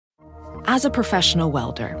As a professional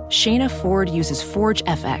welder, Shayna Ford uses Forge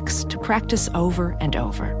FX to practice over and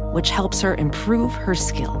over, which helps her improve her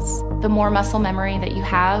skills. The more muscle memory that you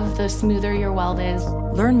have, the smoother your weld is.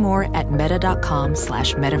 Learn more at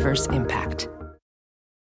meta.com/metaverse impact.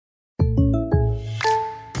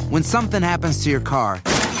 When something happens to your car,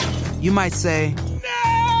 you might say,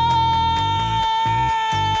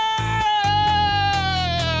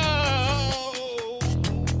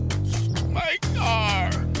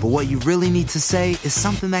 but what you really need to say is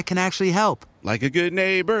something that can actually help. Like a good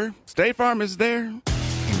neighbor, State Farm is there.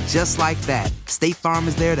 And just like that, State Farm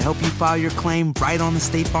is there to help you file your claim right on the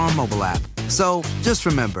State Farm mobile app. So just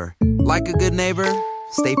remember, like a good neighbor,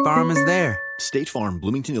 State Farm is there. State Farm,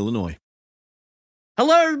 Bloomington, Illinois.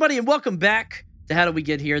 Hello, everybody, and welcome back to How Do We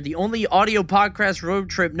Get Here, the only audio podcast road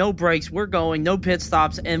trip, no breaks, we're going, no pit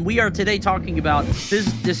stops, and we are today talking about this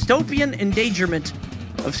dystopian endangerment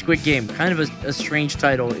of Squid Game. Kind of a strange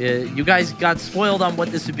title. You guys got spoiled on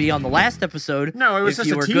what this would be on the last episode. No, it was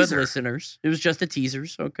just a teaser. If you were good listeners. It was just a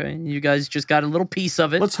teasers. Okay. You guys just got a little piece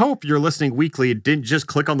of it. Let's hope you're listening weekly and didn't just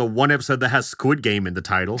click on the one episode that has Squid Game in the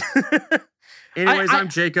title. Anyways, I'm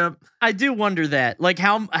Jacob. I do wonder that. Like,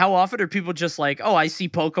 how often are people just like, oh, I see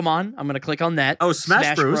Pokemon, I'm going to click on that. Oh,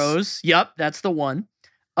 Smash Bros. Yep, that's the one.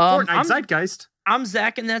 Fortnite Zeitgeist. I'm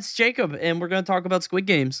Zach, and that's Jacob, and we're going to talk about Squid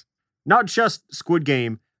Games. Not just Squid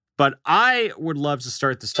Game, but I would love to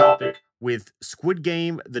start this topic with Squid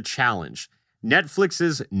Game, The Challenge,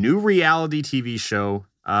 Netflix's new reality TV show.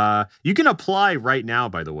 You can apply right now,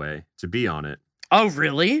 by the way, to be on it. Oh,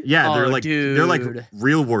 really? Yeah, they're like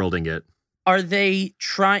real worlding it. Are they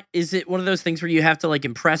trying? Is it one of those things where you have to like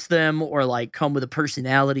impress them or like come with a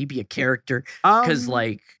personality, be a character? Because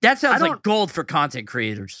like that sounds like gold for content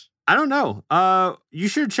creators. I don't know. You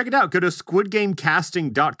should check it out. Go to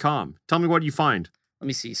squidgamecasting.com. Tell me what you find. Let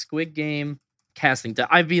me see. Squid Game casting.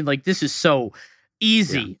 I mean, like, this is so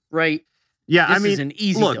easy, right? Yeah, this I mean, is an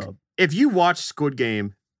easy look, dub. If you watch Squid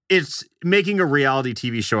Game, it's making a reality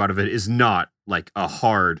TV show out of it is not like a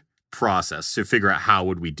hard process to figure out how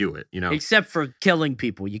would we do it, you know? Except for killing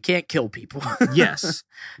people. You can't kill people. Yes.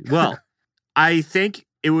 Well, I think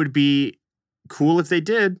it would be cool if they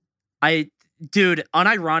did. Dude,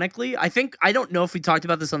 unironically, I don't know if we talked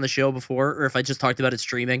about this on the show before or if I just talked about it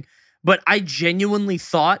streaming, but I genuinely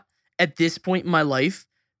thought at this point in my life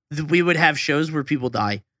that we would have shows where people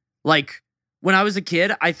die. Like, when I was a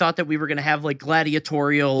kid, I thought that we were going to have like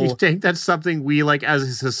gladiatorial. You think that's something we like as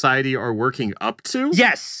a society are working up to?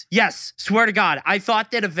 Yes. Swear to God. I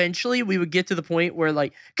thought that eventually we would get to the point where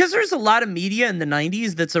like, because there's a lot of media in the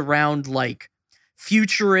 90s that's around like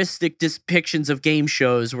futuristic depictions of game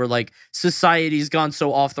shows where like society's gone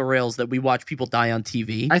so off the rails that we watch people die on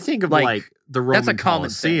TV. I think of like the Roman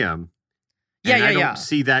Colosseum. Yeah. I don't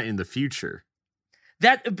see that in the future.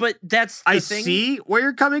 But that's the thing. I see where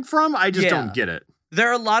you're coming from. I just don't get it. There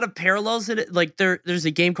are a lot of parallels in it. Like there's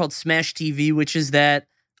a game called Smash TV, which is that.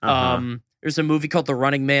 There's a movie called The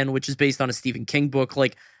Running Man, which is based on a Stephen King book.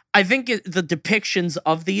 Like, I think the depictions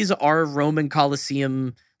of these are Roman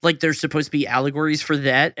Colosseum. Like, they're supposed to be allegories for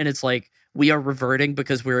that. And it's like, we are reverting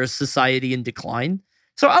because we're a society in decline.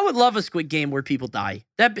 So I would love a Squid Game where people die.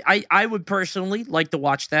 I would personally like to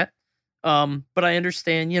watch that. But I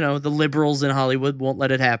understand, the liberals in Hollywood won't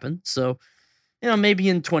let it happen. So, maybe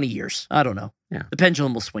in 20 years. I don't know. Yeah. The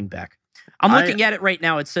pendulum will swing back. I'm looking at it right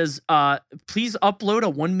now. It says, please upload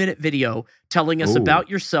a 1-minute video telling us about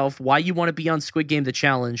yourself, why you want to be on Squid Game, The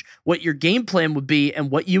Challenge, what your game plan would be,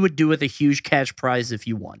 and what you would do with a huge cash prize if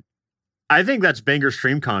you won. I think that's banger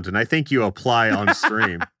stream content. I think you apply on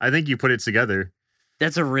stream. I think you put it together.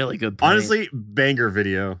 That's a really good point. Honestly, banger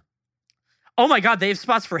video. Oh my God, they have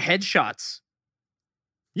spots for headshots.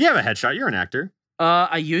 You have a headshot. You're an actor.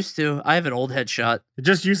 I used to. I have an old headshot.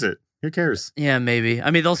 Just use it. Who cares? Yeah, maybe. I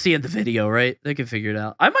mean, they'll see in the video, right? They can figure it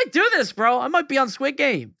out. I might do this, bro. I might be on Squid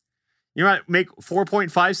Game. You might make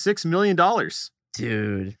 $4.56 million.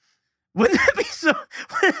 Dude. Wouldn't that be so...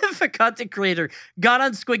 What if a content creator got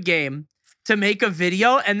on Squid Game to make a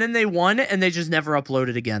video and then they won and they just never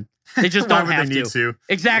uploaded again? They just don't have they need to.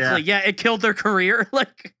 Exactly. Yeah, it killed their career.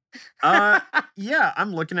 Like... Yeah,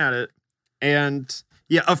 I'm looking at it. And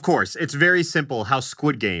yeah, of course, it's very simple how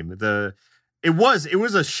Squid Game, it was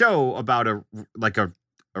a show about a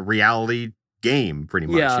reality game, pretty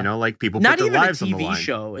much, like people put their lives on the line. Not even a TV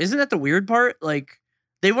show. Isn't that the weird part? Like,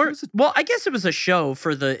 they weren't, well, I guess it was a show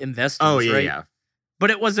for the investors, right? Yeah.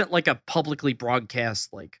 But it wasn't like a publicly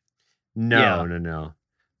broadcast, like. No.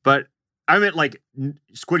 But I meant like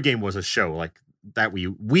Squid Game was a show like that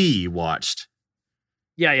we watched.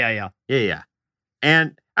 Yeah.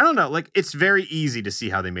 And I don't know, like it's very easy to see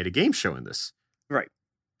how they made a game show in this. Right.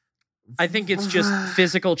 I think it's just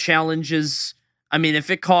physical challenges. I mean, if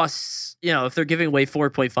it costs, if they're giving away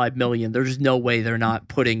 4.5 million, there's no way they're not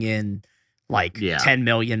putting in like 10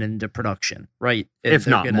 million into production, right? If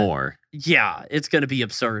not more. Yeah, it's going to be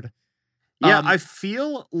absurd. Yeah, I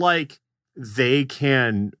feel like they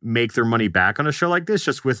can make their money back on a show like this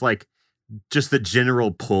just with like just the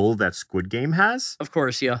general pull that Squid Game has. Of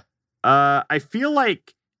course, yeah. I feel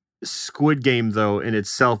like Squid Game, though, in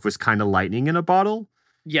itself was kind of lightning in a bottle.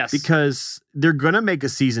 Yes. Because they're going to make a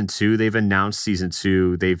season 2. They've announced season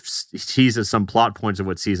 2. They've teased at some plot points of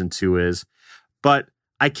what season 2 is. But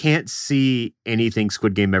I can't see anything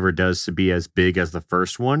Squid Game ever does to be as big as the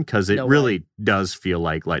first one because it really does feel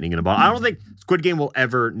like lightning in a bottle. I don't think Squid Game will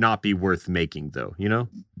ever not be worth making, though,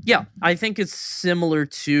 Yeah, I think it's similar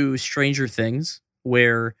to Stranger Things,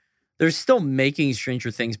 where they're still making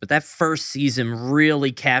Stranger Things, but that first season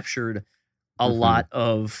really captured a lot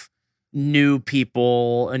of new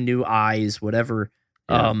people and new eyes, whatever.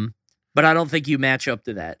 Yeah. But I don't think you match up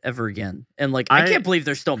to that ever again. And like, I can't believe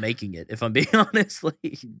they're still making it, if I'm being honest.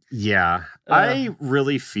 Yeah. I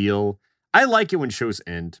really feel, I like it when shows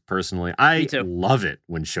end, personally. I love it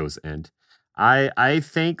when shows end. I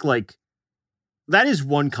think like, that is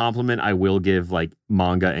one compliment I will give like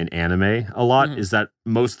manga and anime a lot is that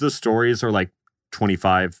most of the stories are like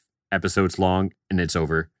 25 episodes long and it's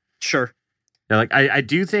over. Sure. Yeah, like I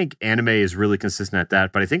do think anime is really consistent at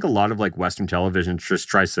that, but I think a lot of like Western television just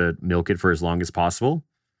tries to milk it for as long as possible.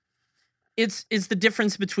 It's the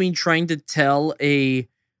difference between trying to tell a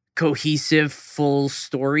cohesive full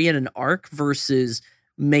story in an arc versus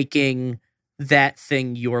making that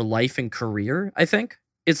thing your life and career, I think.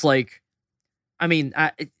 It's like, I mean,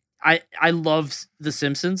 I love The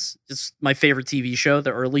Simpsons. It's my favorite TV show,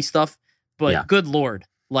 the early stuff, but good Lord,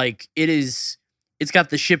 like it's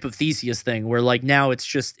got the Ship of Theseus thing where like now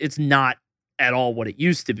it's not at all what it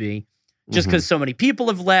used to be just because so many people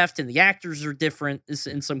have left and the actors are different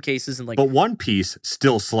in some cases. And like, but One Piece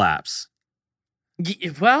still slaps.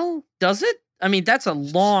 Well, does it? I mean, that's a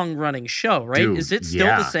long running show, right? Dude, is it still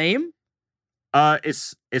the same?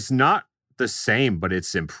 It's not the same, but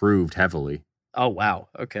it's improved heavily. Oh, wow.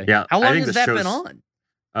 Okay. Yeah. How long has that been on?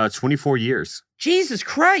 24 years. Jesus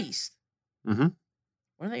Christ. Mm-hmm.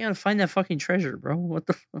 When are they going to find that fucking treasure, bro? What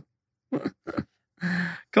the fuck?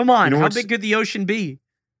 Come on. How big could the ocean be?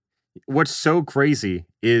 What's so crazy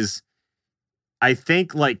is I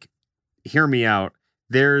think, like, hear me out.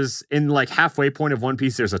 There's, in, like, halfway point of One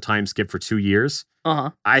Piece, there's a time skip for 2 years.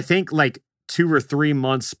 Uh-huh. I think, like, 2 or 3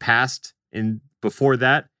 months passed and before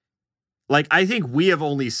that. Like, I think we have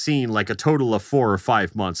only seen, like, a total of 4 or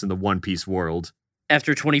 5 months in the One Piece world.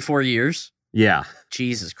 After 24 years? Yeah.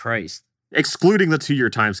 Jesus Christ. Excluding the 2-year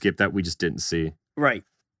time skip that we just didn't see. Right.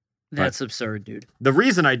 That's absurd, dude. The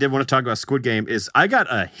reason I did want to talk about Squid Game is I got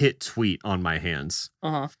a hit tweet on my hands.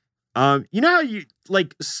 Uh-huh. You know how you,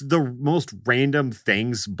 like, the most random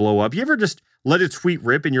things blow up? You ever just let a tweet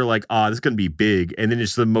rip and you're like, this is going to be big, and then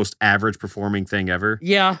it's the most average performing thing ever?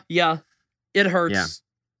 Yeah. It hurts.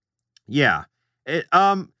 Yeah.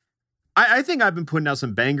 I think I've been putting out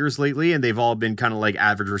some bangers lately, and they've all been kind of like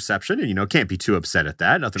average reception, and can't be too upset at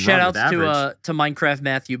that. Nothing wrong with average. Shout outs to Minecraft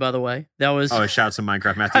Matthew, by the way. That was shout out to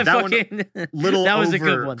Minecraft Matthew. That was a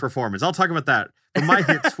good one. Performance. I'll talk about that. But my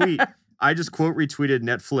hit tweet, I just quote retweeted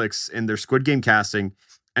Netflix in their Squid Game casting,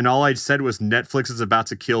 and all I said was Netflix is about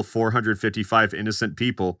to kill 455 innocent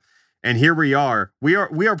people, and here we are. We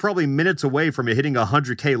are probably minutes away from it hitting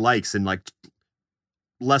 100K likes in like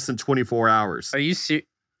less than 24 hours. Are you serious?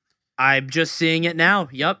 I'm just seeing it now.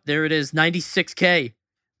 Yep, there it is. 96K.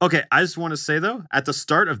 Okay, I just want to say, though, at the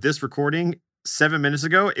start of this recording, 7 minutes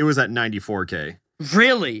ago, it was at 94K.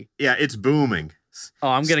 Really? Yeah, it's booming. Oh,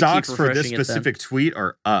 I'm going to keep refreshing it. Stocks for this specific tweet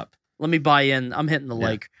are up. Let me buy in. I'm hitting the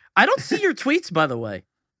like. I don't see your tweets, by the way.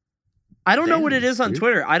 I don't know what it is on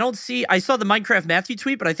Twitter. I saw the Minecraft Matthew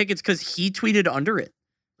tweet, but I think it's because he tweeted under it.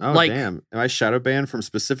 Oh, damn. Am I shadow banned from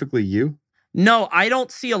specifically you? No, I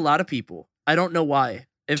don't see a lot of people. I don't know why.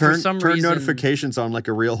 If for some reason, notifications on like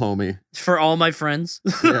a real homie. For all my friends.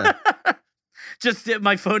 Yeah. Just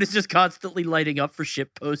my phone is just constantly lighting up for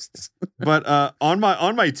shit posts. But on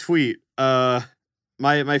my tweet,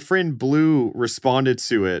 my friend Blue responded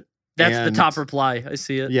to it. That's the top reply. I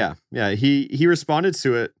see it. Yeah. He responded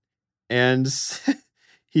to it, and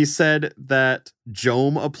he said that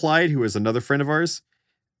Jome applied, who is another friend of ours,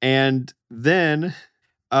 and then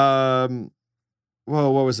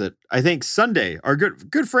what was it? I think Sunday, our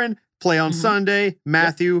good friend, Play on Sunday,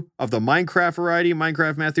 Matthew of the Minecraft variety,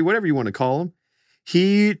 Minecraft Matthew, whatever you want to call him.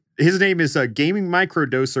 His name is Gaming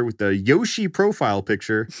Microdoser with the Yoshi profile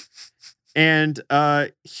picture. And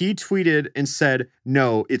he tweeted and said,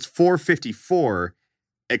 no, it's 454,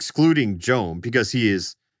 excluding Joam, because he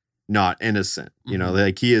is not innocent. You know,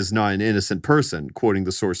 like he is not an innocent person, quoting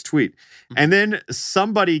the source tweet. And then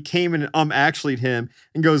somebody came and actually'd him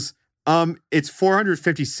and goes, it's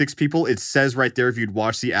 456 people. It says right there if you'd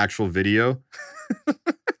watch the actual video.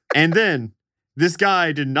 And then this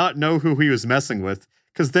guy did not know who he was messing with,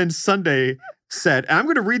 because then Sunday said, and I'm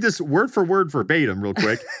going to read this word for word verbatim real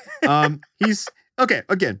quick.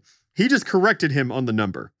 He just corrected him on the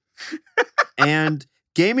number. And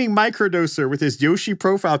Gaming Microdoser with his Yoshi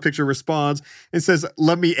profile picture responds and says,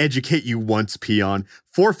 let me educate you once, peon.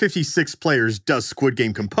 456 players does Squid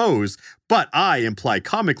Game compose, but I imply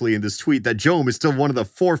comically in this tweet that Joam is still one of the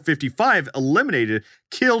 455 eliminated,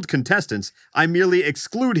 killed contestants. I merely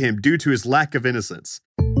exclude him due to his lack of innocence.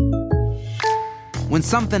 When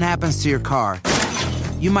something happens to your car,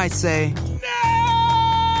 you might say,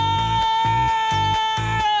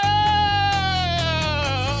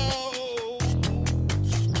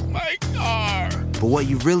 My car. but what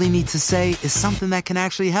you really need to say is something that can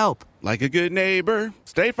actually help. Like a good neighbor,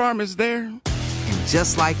 State Farm is there. And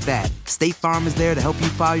just like that, State Farm is there to help you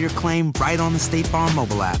file your claim right on the State Farm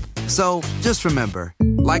mobile app. So just remember,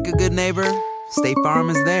 like a good neighbor, State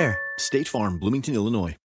Farm is there. State Farm, Bloomington,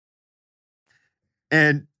 Illinois.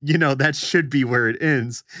 And, you know, that should be where it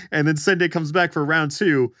ends. And then Sunday comes back for round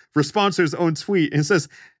 2, responds to his own tweet and says,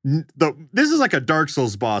 this is like a Dark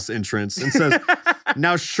Souls boss entrance, and says,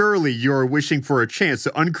 now surely you are wishing for a chance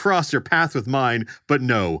to uncross your path with mine, but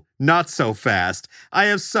no, not so fast. I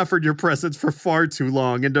have suffered your presence for far too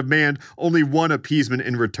long and demand only one appeasement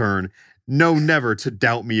in return. No, never to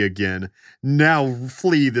doubt me again. Now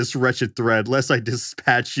flee this wretched thread, lest I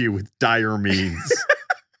dispatch you with dire means.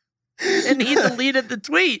 And he deleted the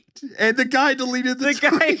tweet. And the guy deleted the tweet.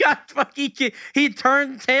 The guy got fucking... He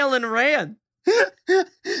turned tail and ran.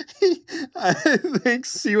 I think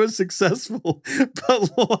he was successful,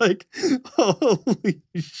 but like, holy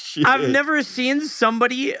shit. I've never seen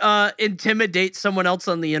somebody intimidate someone else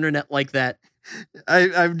on the internet like that.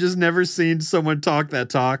 I've just never seen someone talk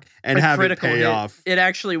that talk and have it pay off. It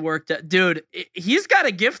actually worked. Dude, he's got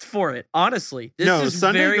a gift for it, honestly. This is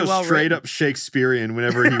Sunday very goes well straight written. up Shakespearean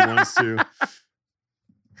whenever he wants to.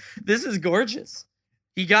 This is gorgeous.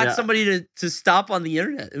 He got somebody to stop on the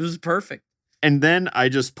internet. It was perfect. And then I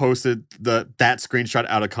just posted that screenshot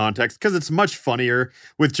out of context because it's much funnier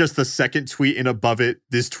with just the second tweet and above it,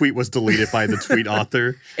 this tweet was deleted by the tweet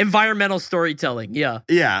author. Environmental storytelling, yeah.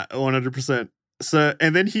 Yeah, 100%. So,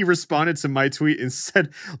 and then he responded to my tweet and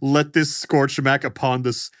said, let this scorch mark upon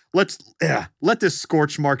the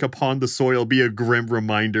soil be a grim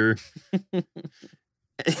reminder.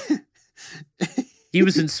 He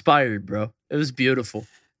was inspired, bro. It was beautiful.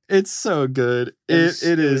 It's so good.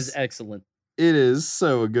 It was excellent. It is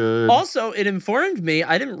so good. Also, it informed me.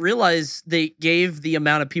 I didn't realize they gave the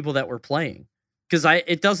amount of people that were playing, because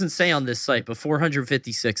it doesn't say on this site, but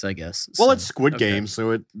 456, I guess. Well, so, it's Squid Game,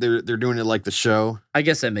 so they're doing it like the show. I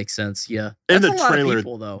guess that makes sense. Yeah. In That's the a lot trailer, of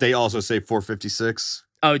people, though. they also say 456.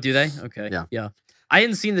 Oh, do they? Okay. Yeah. I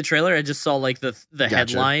hadn't seen the trailer. I just saw like the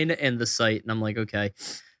headline and the site, and I'm like, okay,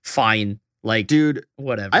 fine. Like, dude,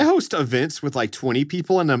 whatever. I host events with like 20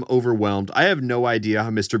 people and I'm overwhelmed. I have no idea how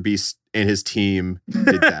Mr. Beast and his team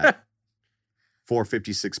did that.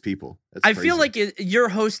 456 people. That's I crazy. feel like you're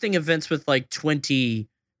hosting events with like 20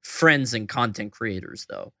 friends and content creators,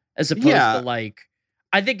 though, as opposed to like,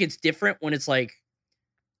 I think it's different when it's like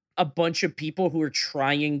a bunch of people who are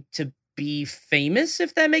trying to be famous,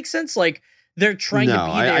 if that makes sense. Like, they're trying to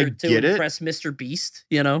be there to impress Mr. Beast,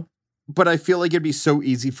 you know? But I feel like it'd be so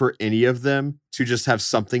easy for any of them to just have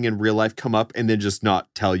something in real life come up and then just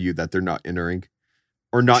not tell you that they're not entering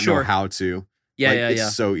or not know how to. Yeah,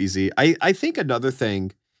 it's so easy. I think another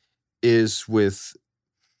thing is with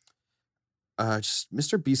just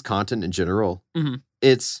Mr. Beast content in general. Mm-hmm.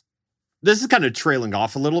 This is kind of trailing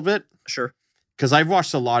off a little bit. Sure. Because I've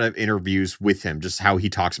watched a lot of interviews with him, just how he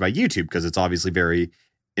talks about YouTube, because it's obviously very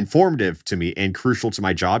informative to me and crucial to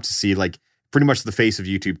my job to see like pretty much the face of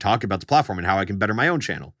YouTube talk about the platform and how I can better my own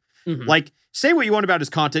channel. Mm-hmm. Like, say what you want about his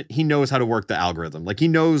content. He knows how to work the algorithm. Like, he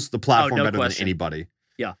knows the platform better than anybody.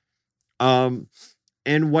 Yeah. And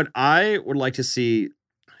what I would like to see,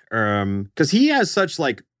 because he has such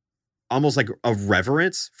like, almost like a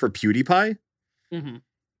reverence for PewDiePie. Mm-hmm.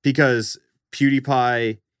 Because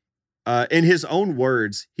PewDiePie, in his own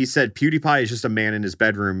words, he said PewDiePie is just a man in his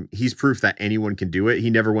bedroom. He's proof that anyone can do it. He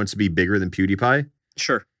never wants to be bigger than PewDiePie.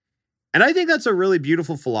 Sure. And I think that's a really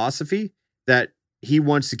beautiful philosophy that he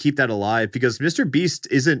wants to keep that alive, because Mr. Beast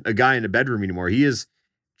isn't a guy in a bedroom anymore. He is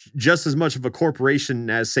just as much of a corporation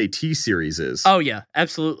as, say, T-Series is. Oh yeah,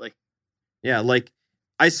 absolutely. Yeah, like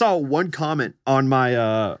I saw one comment on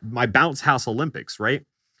my my Bounce House Olympics, right?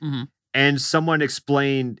 Mm-hmm. And someone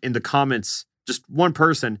explained in the comments, just one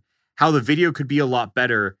person, how the video could be a lot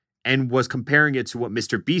better and was comparing it to what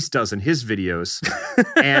Mr. Beast does in his videos.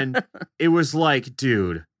 And it was like,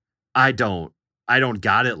 dude, I don't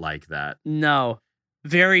got it like that. No,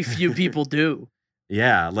 very few people do.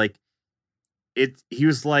 Yeah, like he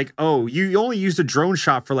was like, oh, you only used a drone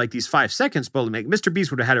shot for like these 5 seconds, but like Mr.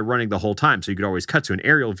 Beast would have had it running the whole time, so you could always cut to an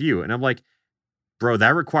aerial view. And I'm like, bro,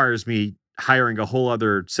 that requires me hiring a whole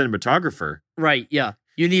other cinematographer. Right, yeah.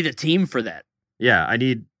 You need a team for that. Yeah, I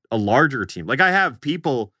need a larger team. Like I have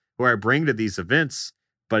people who I bring to these events,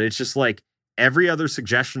 but it's just like every other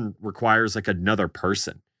suggestion requires like another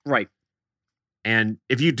person. Right. And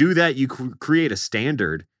if you do that, you create a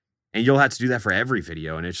standard, and you'll have to do that for every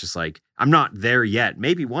video. And it's just like, I'm not there yet.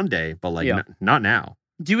 Maybe one day, but like not now.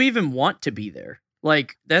 Do you even want to be there?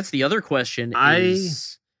 Like, that's the other question.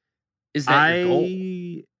 Is that your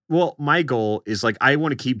goal? Well, my goal is like, I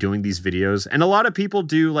want to keep doing these videos. And a lot of people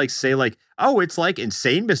do like say like, oh, it's like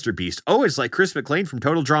Insane Mr. Beast. Oh, it's like Chris McLean from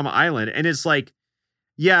Total Drama Island. And it's like,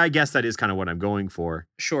 yeah, I guess that is kind of what I'm going for.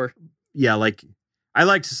 Sure. Yeah, like I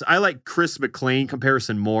like Chris McLean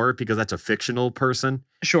comparison more because that's a fictional person.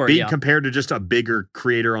 Sure. Being compared to just a bigger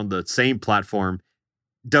creator on the same platform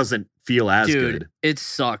doesn't feel as good. It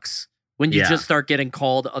sucks when you just start getting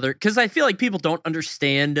called other, because I feel like people don't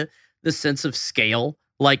understand the sense of scale.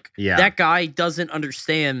 Like that guy doesn't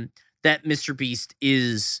understand that Mr. Beast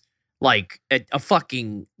is like a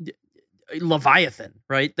fucking Leviathan,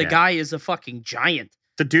 right? The guy is a fucking giant.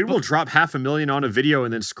 The dude will drop $500,000 on a video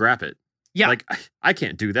and then scrap it. Yeah. Like, I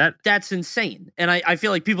can't do that. That's insane. And I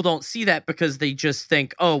feel like people don't see that because they just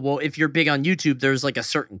think, oh, well, if you're big on YouTube, there's like a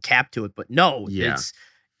certain cap to it. But no,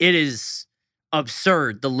 it is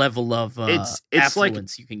absurd, the level of it's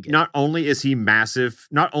affluence like, you can get. Not only is he massive,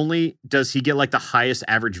 not only does he get like the highest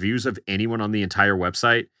average views of anyone on the entire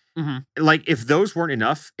website, like if those weren't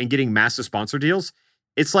enough and getting massive sponsor deals,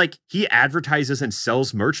 it's like he advertises and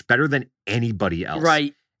sells merch better than anybody else.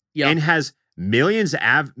 Right. Yeah. And has millions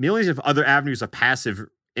of other avenues of passive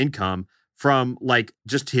income from like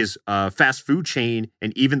just his fast food chain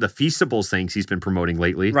and even the Feastables things he's been promoting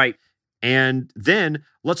lately. Right. And then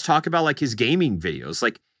let's talk about like his gaming videos.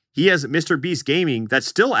 Like he has Mr. Beast Gaming that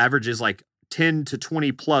still averages like 10 to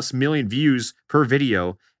 20 plus million views per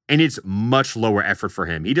video. And it's much lower effort for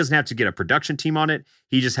him. He doesn't have to get a production team on it.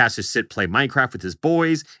 He just has to play Minecraft with his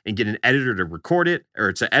boys and get an editor to record it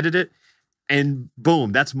or to edit it. And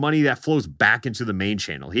boom, that's money that flows back into the main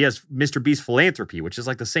channel. He has Mr. Beast Philanthropy, which is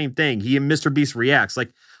like the same thing. He and Mr. Beast Reacts.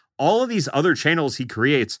 Like all of these other channels he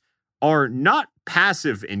creates are not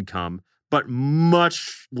passive income, but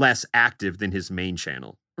much less active than his main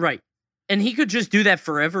channel. Right. And he could just do that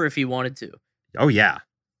forever if he wanted to. Oh, yeah.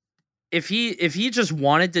 If he just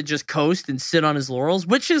wanted to just coast and sit on his laurels,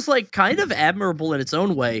 which is like kind of admirable in its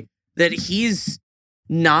own way, that he's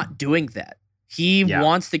not doing that. He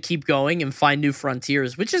wants to keep going and find new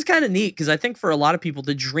frontiers, which is kind of neat because I think for a lot of people,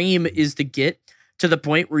 the dream is to get to the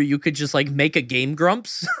point where you could just like make a Game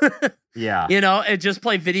Grumps. Yeah. You know, and just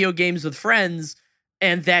play video games with friends.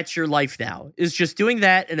 And that's your life now, is just doing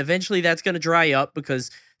that. And eventually that's going to dry up because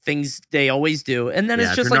they always do. And then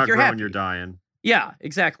it's just like you're happy. You're dying. Yeah,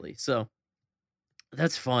 exactly. So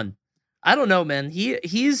that's fun. I don't know, man.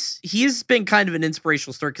 He's been kind of an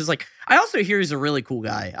inspirational story because, like, I also hear he's a really cool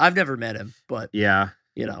guy. I've never met him, but yeah,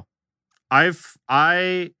 you know, I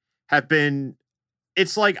have been.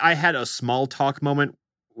 It's like I had a small talk moment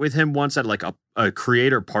with him once at like a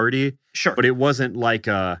creator party. Sure, but it wasn't like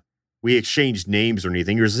we exchanged names or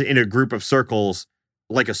anything. It was in a group of circles,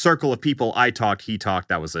 like a circle of people. I talked, he talked.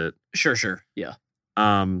 That was it. Sure, yeah.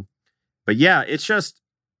 But yeah, it's just.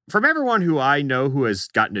 From everyone who I know who has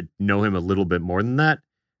gotten to know him a little bit more than that,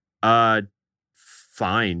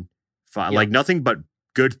 fine. Yeah. Like nothing but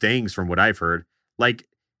good things from what I've heard. Like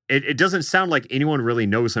it doesn't sound like anyone really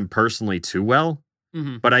knows him personally too well,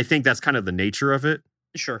 but I think that's kind of the nature of it.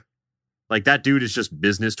 Sure. Like that dude is just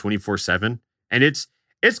business 24/7, and it's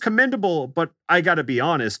commendable. But I got to be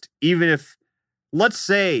honest, even if, let's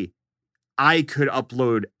say, I could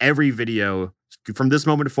upload every video from this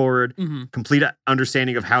moment forward, complete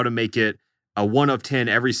understanding of how to make it a 1 of 10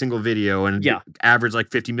 every single video and average like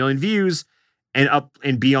 50 million views and up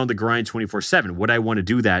and be on the grind 24/7. Would I want to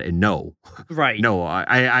do that? And no. Right. No,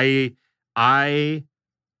 I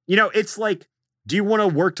you know, it's like, do you want to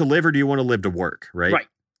work to live or do you want to live to work? Right. Right.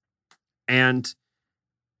 And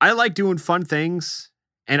I like doing fun things.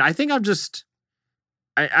 And I think I'm just,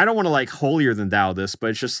 I don't want to like holier than thou this,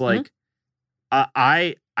 but it's just like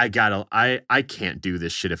I can't do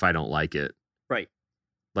this shit if I don't like it. Right.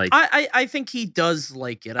 Like I think he does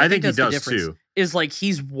like it. I think he that's the does difference, too. Is like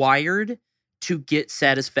he's wired to get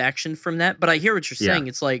satisfaction from that. But I hear what you're saying.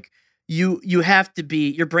 It's like you have to be,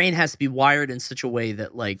 your brain has to be wired in such a way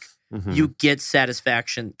that like you get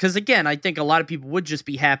satisfaction. Because again, I think a lot of people would just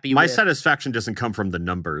be happy. My with, satisfaction doesn't come from the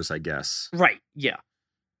numbers, I guess. right? Yeah,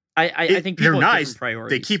 I think people they're have nice. different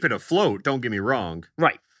priorities. They keep it afloat. Don't get me wrong.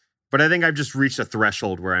 right. But I think I've just reached a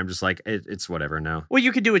threshold where I'm just like, it's whatever now. Well,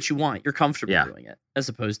 you can do what you want. You're comfortable Yeah. doing it, as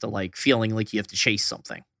opposed to like feeling like you have to chase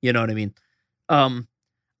something. You know what I mean?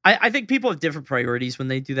 I think people have different priorities when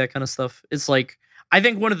they do that kind of stuff. It's like, I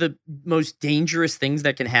think one of the most dangerous things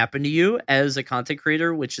that can happen to you as a content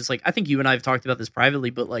creator, which is like, I think you and I have talked about this privately,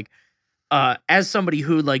 but like, as somebody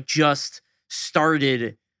who like just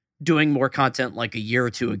started doing more content like a year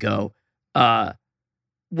or two ago,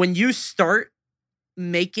 when you start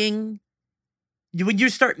making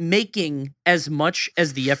as much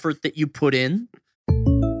as the effort that you put in.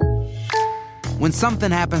 When something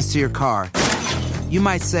happens to your car, you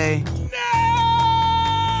might say,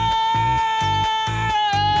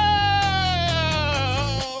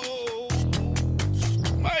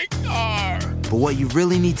 My car. but what you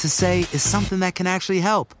really need to say is something that can actually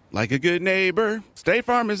help. Like a good neighbor, State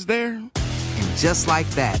Farm is there. And just like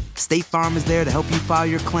that, State Farm is there to help you file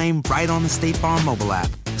your claim right on the State Farm mobile app.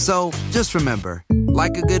 So just remember,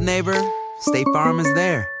 like a good neighbor, State Farm is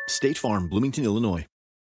there. State Farm, Bloomington, Illinois.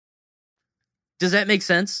 Does that make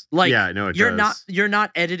sense? Like, Yeah, no, it you're does. you're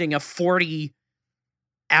not editing a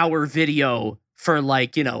 40-hour video for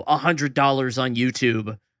like, $100 on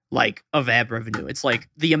YouTube, like of ad revenue. It's like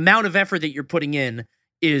the amount of effort that you're putting in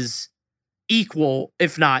is equal,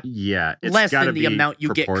 if not Yeah, it's less gotta than the be amount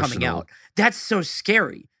you get coming proportional. out. That's so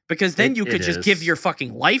scary because then you could it just is. give your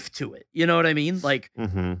fucking life to it. You know what I mean? Like,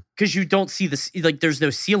 Mhm. because you don't see this, like, there's no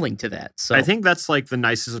ceiling to that. So I think that's like the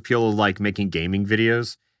nicest appeal of like making gaming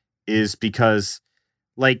videos is because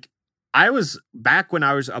like I was back when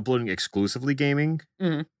I was uploading exclusively gaming.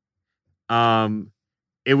 Mhm.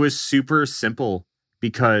 It was super simple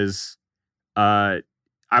because I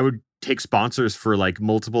would take sponsors for like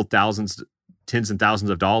multiple thousands, tens and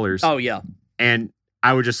thousands of dollars. oh yeah, And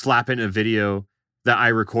I would just slap in a video that I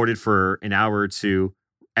recorded for an hour or two,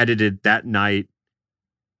 edited that night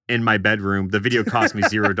in my bedroom. The video cost me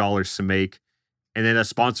 $0 to make. And then the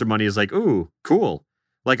sponsor money is like, ooh, cool.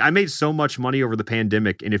 Like I made so much money over the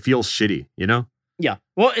pandemic and it feels shitty, you know? yeah.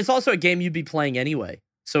 Well, it's also a game you'd be playing anyway,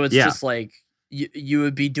 so it's Yeah. just like you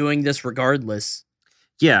would be doing this regardless.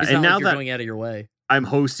 Yeah. It's And not now like you're that going out of your way. I'm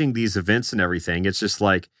hosting these events and everything, it's just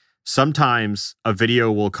like sometimes a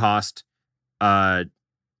video will cost,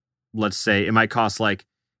 let's say it might cost like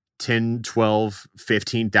 $10, $12,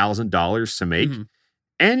 $15,000 to make. Mhm.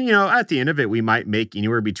 And, at the end of it, we might make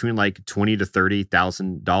anywhere between like $20,000 to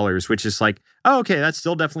 $30,000, which is like, oh, okay, that's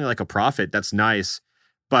still definitely like a profit. That's nice.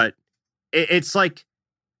 But it's like,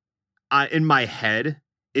 in my head,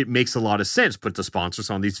 it makes a lot of sense. Put the sponsors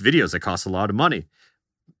on these videos that cost a lot of money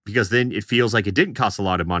because then it feels like it didn't cost a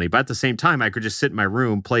lot of money. But at the same time, I could just sit in my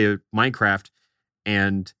room, play a Minecraft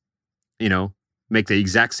and, make the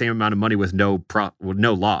exact same amount of money with no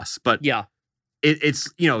loss. But Yeah, it's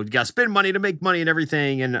you got to spend money to make money and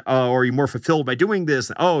everything, and or you're more fulfilled by doing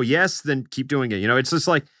this. Oh yes, then keep doing it. It's just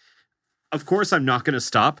like, of course I'm not going to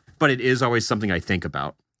stop, but it is always something I think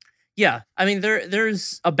about. yeah. I mean,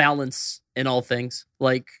 there's a balance in all things.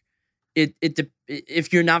 Like,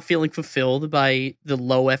 if you're not feeling fulfilled by the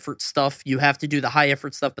low effort stuff, you have to do the high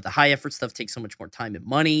effort stuff. But the high effort stuff takes so much more time and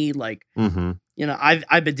money. Like, Mm-hmm.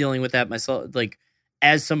 I've been dealing with that myself. Like,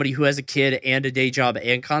 as somebody who has a kid and a day job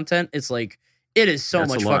and content, it's like it is so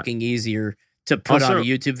That's a much lot. fucking easier to put on Also, a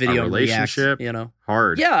YouTube video a and relationship. react.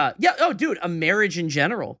 Hard. Yeah. Oh, dude, a marriage in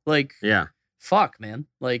general. Like, Yeah. fuck, man.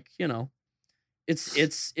 Like,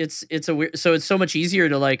 it's a weird. So it's so much easier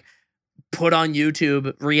to like put on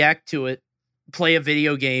YouTube, react to it, play a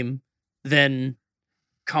video game, than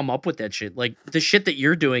come up with that shit. Like, the shit that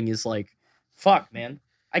you're doing is like, fuck, man.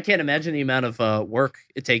 I can't imagine the amount of work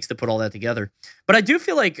it takes to put all that together. But I do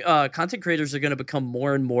feel like content creators are going to become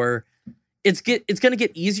more and more. It's going to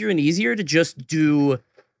get easier and easier to just do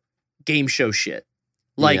game show shit.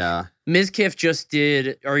 Like, yeah. Ms. Kiff just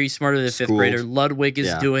did Are You Smarter Than a Fifth Schooled. Grader? Ludwig is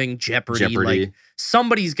Yeah. doing Jeopardy. Jeopardy. Like,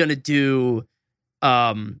 somebody's going to do,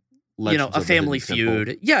 Legends a of the Family Hidden Temple.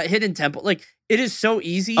 Feud. Yeah, Hidden Temple. Like, it is so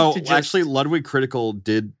easy Oh, to just. actually, Ludwig Critical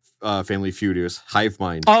did Family Feud. It was Hive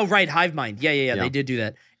Mind. Oh, right. Hive Mind. Yeah. Yeah. They did do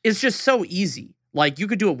that. It's just so easy. Like, you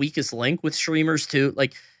could do a weakest link with streamers too.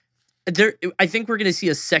 Like, I think we're going to see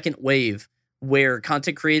a second wave where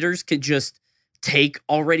content creators could just take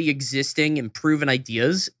already existing and proven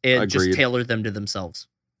ideas and just Agreed. tailor them to themselves.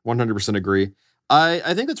 100% agree.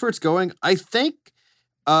 I think that's where it's going. I think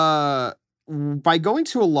by going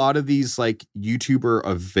to a lot of these like YouTuber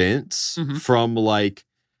events from like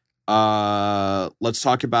let's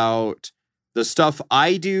talk about the stuff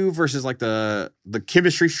I do versus like the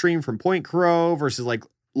chemistry stream from Point Crow versus like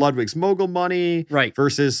Ludwig's Mogul Money Right.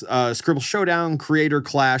 versus Scribble Showdown, Creator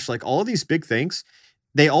Clash, like all of these big things,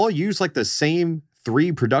 they all use like the same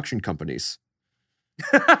 3 production companies.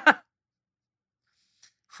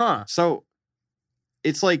 Huh. So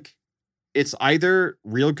it's like it's either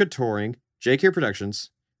Real Good Touring, JK Productions,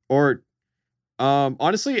 or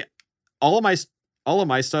honestly, all of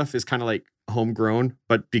my stuff is kind of like homegrown,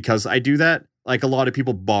 but because I do that, like a lot of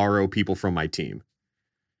people borrow people from my team.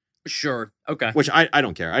 Sure. Okay. Which I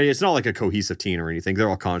don't care. It's not like a cohesive team or anything. They're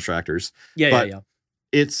all contractors. Yeah. but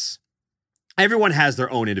it's everyone has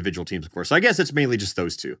their own individual teams, of course. So I guess it's mainly just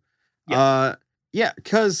those 2. Yeah,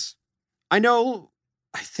 because I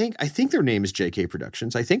think their name is JK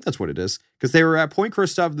Productions. I think that's what it is. Because they were at Point Crow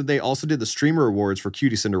stuff, that they also did the streamer awards for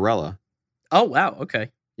Cutie Cinderella. Oh, wow.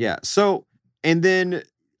 Okay. Yeah. So, and then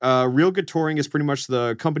Real Good Touring is pretty much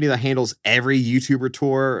the company that handles every YouTuber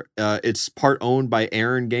tour. It's part owned by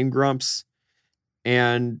Aaron Game Grumps.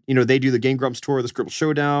 And, they do the Game Grumps tour, the Scribble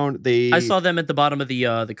Showdown. I saw them at the bottom of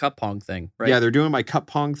the Cup Pong thing, right? Yeah, they're doing my Cup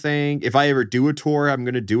Pong thing. If I ever do a tour, I'm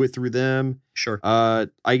going to do it through them. Sure. I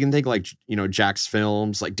can think like, Jack's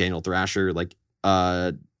Films, like Daniel Thrasher, like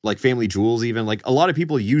Family Jewels even. Like a lot of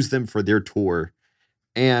people use them for their tour.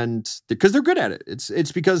 And because they're good at it.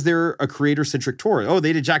 It's because they're a creator-centric tour. Oh,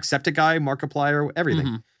 they did Jacksepticeye, Markiplier,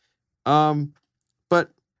 everything.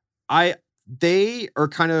 But they are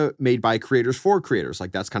kind of made by creators for creators.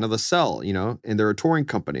 Like that's kind of the sell, and they're a touring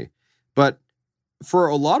company. But for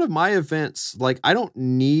a lot of my events, like I don't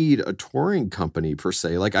need a touring company per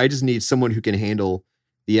se. Like I just need someone who can handle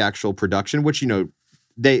the actual production, which,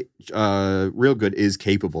 they Real Good is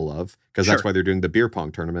capable of, because that's why they're doing the beer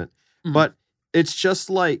pong tournament. But it's just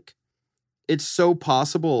like, it's so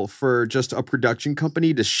possible for just a production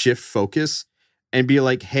company to shift focus and be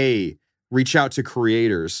like, hey, reach out to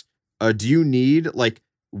creators. Do you need, like,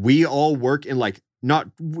 we all work in like, not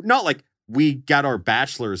like we got our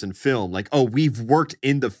bachelors in film, like, oh, we've worked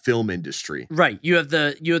in the film industry. Right. You have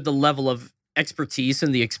the level of expertise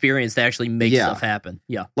and the experience to actually make stuff happen.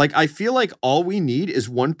 Yeah. Like, I feel like all we need is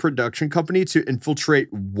one production company to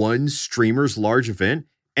infiltrate one streamer's large event,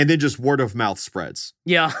 and then just word of mouth spreads.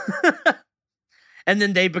 Yeah. And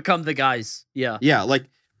then they become the guys. Yeah. Yeah. Like,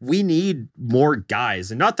 we need more guys.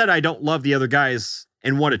 And not that I don't love the other guys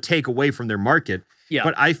and want to take away from their market. Yeah.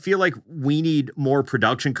 But I feel like we need more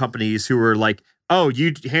production companies who are like, oh,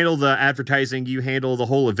 you handle the advertising, you handle the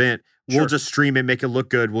whole event. We'll just stream it, make it look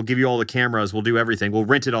good. We'll give you all the cameras. We'll do everything. We'll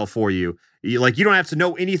rent it all for you. You don't have to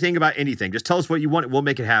know anything about anything. Just tell us what you want. We'll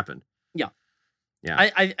make it happen. Yeah. Yeah.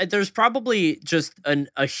 I there's probably just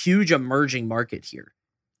a huge emerging market here.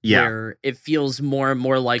 Yeah. Where it feels more and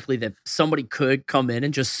more likely that somebody could come in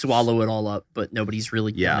and just swallow it all up, but nobody's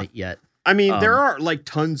really done it yet. I mean, there are like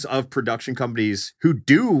tons of production companies who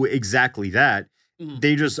do exactly that.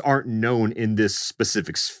 They just aren't known in this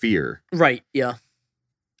specific sphere. Right. Yeah.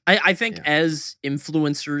 I think as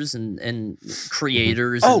influencers and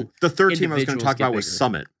creators. The third team I was going to talk about was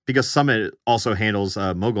Summit, because Summit also handles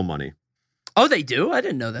Mogul Money. Oh, they do? I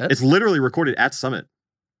didn't know that. It's literally recorded at Summit.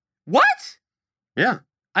 What? Yeah.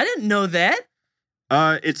 I didn't know that.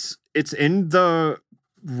 It's in the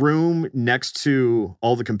room next to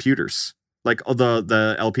all the computers, like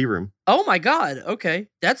the LP room. Oh my God. Okay.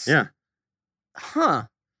 That's Huh.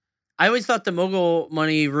 I always thought the Mogul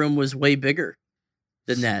Money room was way bigger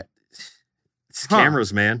than that. It's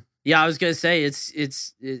cameras, man. Yeah, I was gonna say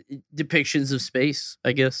it's depictions of space.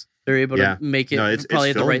 I guess they're able to make it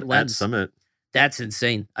probably at the right lens. At Summit. That's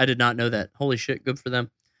insane. I did not know that. Holy shit, good for them.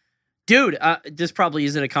 Dude, this probably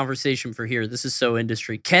isn't a conversation for here. This is so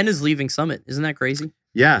industry. Ken is leaving Summit. Isn't that crazy?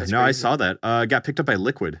 Yeah, That's crazy. I saw that. Got picked up by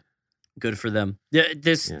Liquid. Good for them.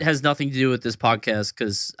 This has nothing to do with this podcast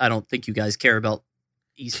because I don't think you guys care about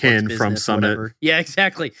esports Ken business, from Summit. Whatever. Yeah,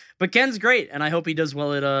 exactly. But Ken's great, and I hope he does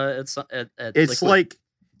well at It's Liquid. like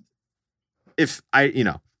if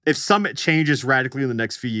Summit changes radically in the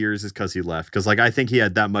next few years, is because he left. Because like I think he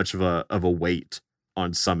had that much of a weight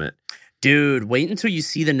on Summit. Dude, wait until you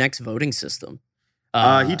see the next voting system.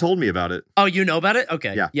 He told me about it. Oh, you know about it?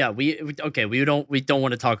 Okay. Yeah. We don't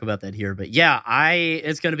want to talk about that here, but yeah,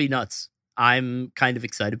 it's going to be nuts. I'm kind of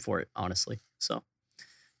excited for it, honestly. So,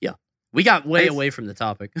 yeah. We got way away from the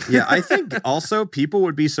topic. Yeah, I think also people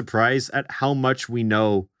would be surprised at how much we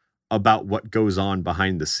know about what goes on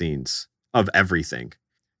behind the scenes of everything.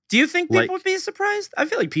 Do you think people Like- would be surprised? I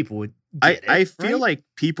feel like people would get I it, feel right? like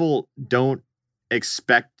people don't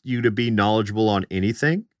expect you to be knowledgeable on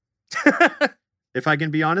anything. If I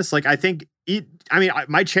can be honest, like I think,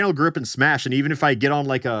 my channel grew up in Smash, and even if I get on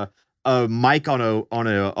like a mic on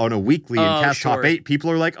a weekly and Oh, cast sure. top 8, people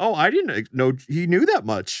are like, "Oh, I didn't know he knew that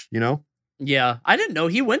much," you know? Yeah, I didn't know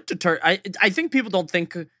he went to I think people don't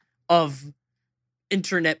think of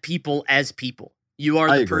internet people as people. You are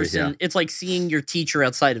I the agree, person. yeah. It's like seeing your teacher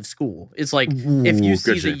outside of school. It's like if you Ooh,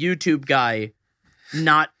 see good the shit. YouTube guy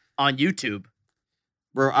not on YouTube.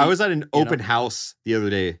 Bro, I was at an You open know? house the other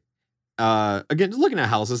day. Again, just looking at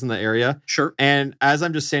houses in the area. Sure. And as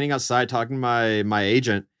I'm just standing outside talking to my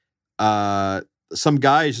agent, some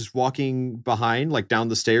guy is just walking behind, like down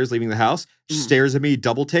the stairs, leaving the house, just stares at me,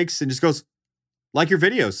 double takes, and just goes, "Like your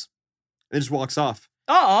videos," and just walks off.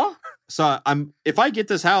 Oh. So if I get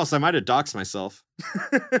this house, I might have doxed myself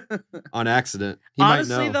on accident. He might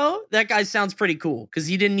Honestly, know. though, that guy sounds pretty cool because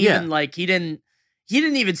he didn't Yeah. even he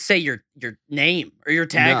didn't even say your name or your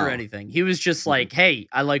tag or No. anything. He was just like, "Hey,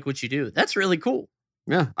 I like what you do." That's really cool.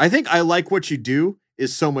 Yeah, I think "I like what you do"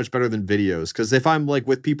 is so much better than videos, because if I'm like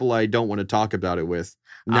with people I don't want to talk about it with,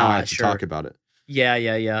 now I have to Sure. talk about it.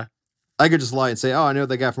 Yeah. I could just lie and say, "Oh, I know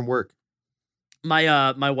that guy from work."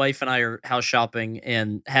 My wife and I are house shopping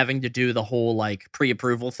and having to do the whole like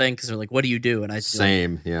pre-approval thing because they're like, "What do you do?" And I say,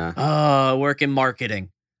 Same, yeah. work in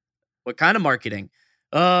marketing." "What kind of marketing?"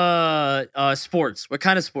 Sports." "What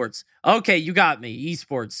kind of sports?" "Okay, you got me.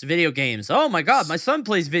 Esports, video games." "Oh my god, my son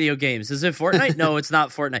plays video games." "Is it Fortnite?" "No, it's not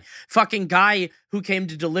Fortnite." Fucking guy who came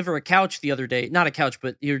to deliver a couch the other day, not a couch,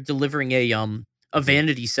 but you're delivering a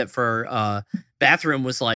vanity set for our bathroom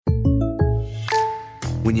was like,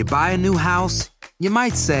 When you buy a new house, you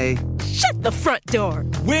might say, Shut the front door.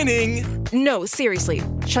 Winning. No, seriously.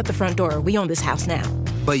 Shut the front door. We own this house now.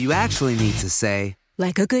 but you actually need to say,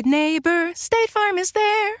 Like a good neighbor, State Farm is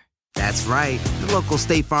there. that's right. The local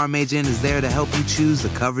State Farm agent is there to help you choose the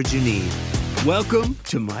coverage you need. Welcome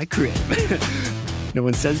to my crib. No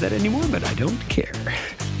one says that anymore, but I don't care.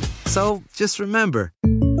 So just remember,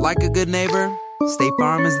 like a good neighbor, State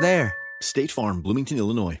Farm is there. State Farm, Bloomington,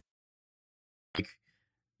 Illinois.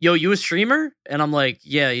 "Yo, you a streamer?" And I'm like,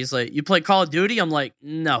 "Yeah." He's like, "You play Call of Duty?" I'm like,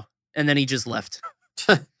 "No." And then he just left.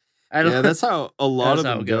 I don't Yeah, that's how a lot That's of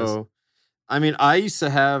how them it goes. go. I mean, I used to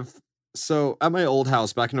have, so at my old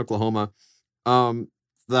house back in Oklahoma,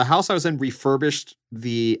 the house I was in refurbished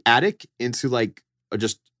the attic into like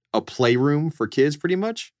just a playroom for kids, pretty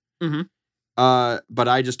much. Mhm. But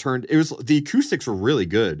I just the acoustics were really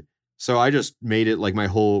good, so I just made it like my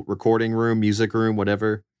whole recording room, music room,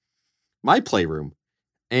 whatever, my playroom.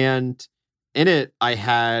 And in it, I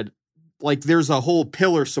had like, there's a whole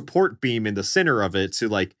pillar support beam in the center of it to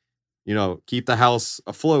like, keep the house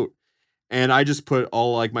afloat. And I just put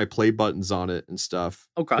all like my play buttons on it and stuff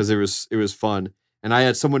Okay. because it was fun. And I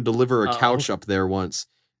had someone deliver a couch up there once,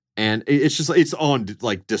 and it's just, it's on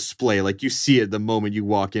like display. Like you see it the moment you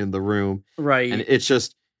walk in the room. Right. And it's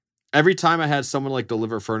just, every time I had someone like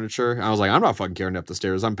deliver furniture, I was like, I'm not fucking carrying it up the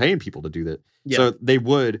stairs. I'm paying people to do that. Yeah. So they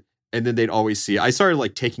would, and then they'd always see it. I started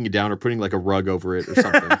like taking it down or putting like a rug over it or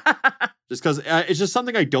something. Just because it's just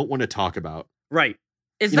something I don't want to talk about. Right.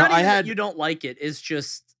 It's You know, not I even that had- you don't like it. It's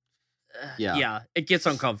just, Yeah. it gets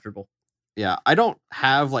uncomfortable. Yeah. I don't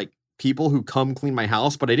have like people who come clean my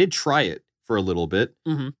house, but I did try it for a little bit.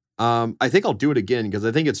 Mhm. I think I'll do it again because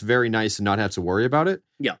I think it's very nice to not have to worry about it.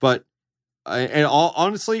 Yeah. But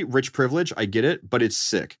honestly, rich privilege, I get it, but it's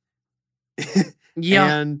sick.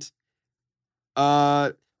 Yeah. And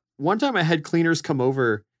one time I had cleaners come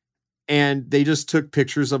over and they just took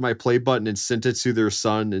pictures of my play button and sent it to their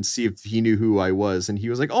son and see if he knew who I was. And he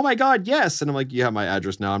was like, "Oh my God, yes." And I'm like, "You have my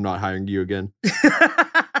address now. I'm not hiring you again."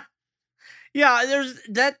 Yeah,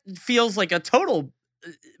 that feels like a total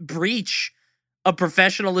breach of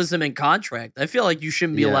professionalism and contract. I feel like you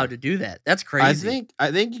shouldn't be Yeah. allowed to do that. That's crazy.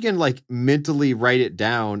 I think you can like mentally write it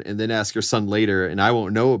down and then ask your son later, and I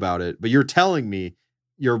won't know about it. But you're telling me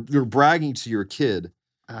you're bragging to your kid.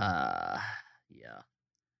 Yeah.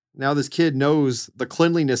 Now this kid knows the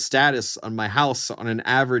cleanliness status on my house on an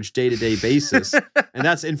average day-to-day basis, and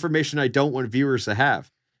that's information I don't want viewers to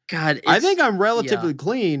have. God, I think I'm relatively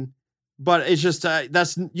clean, but it's just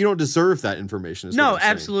you don't deserve that information. is what No, I'm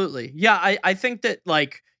saying. absolutely. Yeah, I think that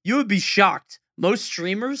like you would be shocked. Most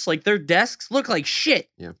streamers, like their desks look like shit.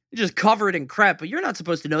 Yeah. Just covered in crap, but you're not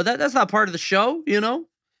supposed to know that. That's not part of the show, you know?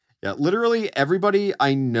 Yeah, literally everybody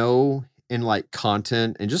I know in like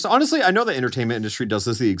content and just honestly, I know the entertainment industry does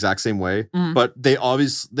this the exact same way, Mhm. but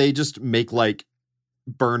they just make like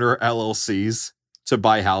burner LLCs to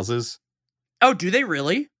buy houses. Oh, do they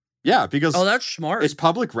really? Yeah, because that's smart. it's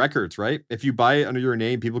public records, right? If you buy it under your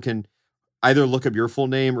name, people can either look up your full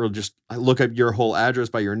name or just look up your whole address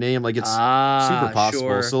by your name. Like, it's super possible.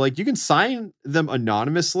 Sure. So, like, you can sign them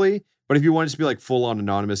anonymously, but if you want it to be like full on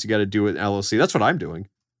anonymous, you got to do it in LLC. That's what I'm doing.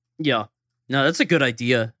 Yeah. No, that's a good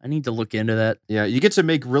idea. I need to look into that. Yeah, you get to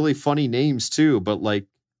make really funny names too, but like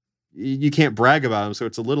you can't brag about them, so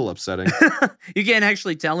it's a little upsetting. You can't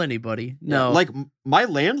actually tell anybody. No. Yeah, like my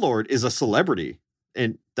landlord is a celebrity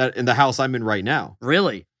in the house I'm in right now.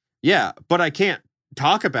 Really? Yeah, but I can't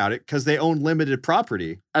talk about it because they own limited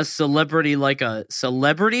property. A celebrity, like a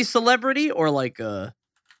celebrity, or like a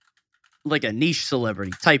niche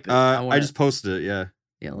celebrity? Type it. I just posted it. Yeah.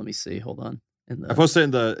 Yeah. Let me see. Hold on. I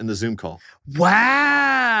posted it in the Zoom call.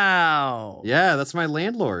 Wow. Yeah, that's my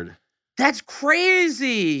landlord. That's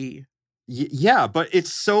crazy. Yeah, but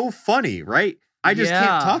it's so funny, right? I just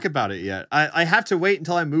can't talk about it yet. I have to wait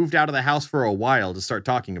until I moved out of the house for a while to start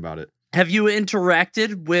talking about it. Have you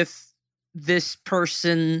interacted with this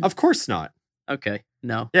person? Of course not. Okay.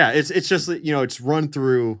 No. Yeah, it's just, it's run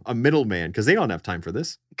through a middleman because they don't have time for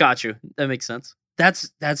this. Got you. That makes sense.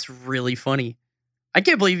 That's really funny. I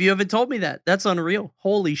can't believe you haven't told me that. That's unreal.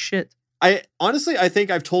 Holy shit. I think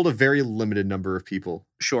I've told a very limited number of people.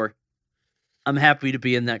 Sure. I'm happy to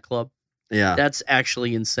be in that club. Yeah. That's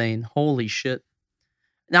actually insane. Holy shit.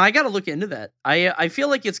 Now I got to look into that. I feel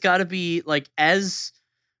like it's got to be like, as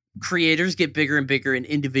creators get bigger and bigger and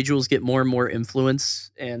individuals get more and more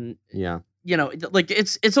influence, and like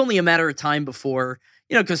it's only a matter of time before,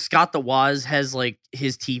 because Scott the Woz has like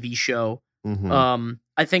his TV show. Mm-hmm.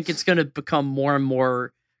 I think it's going to become more and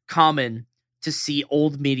more common to see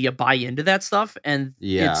old media buy into that stuff, and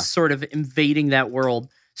it's sort of invading that world.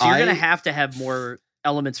 So you're going to have more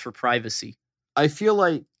elements for privacy. I feel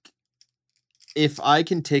like if I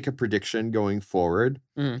can take a prediction going forward,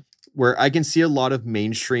 where I can see a lot of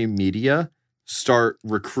mainstream media start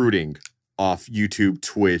recruiting off YouTube,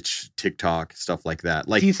 Twitch, TikTok, stuff like that.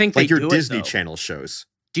 Like, do you think like your do Disney it, Channel shows?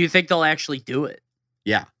 Do you think they'll actually do it?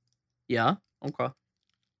 Yeah. Yeah? Okay.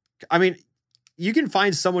 I mean, you can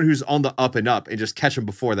find someone who's on the up and up and just catch them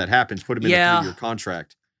before that happens, put them in a 3-year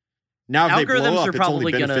contract. Now, if they blow up, it's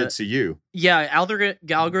only benefit to you. Yeah,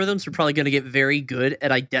 algorithms are probably going to get very good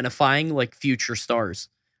at identifying like future stars.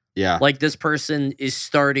 Yeah. Like, this person is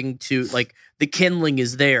starting to, like, the kindling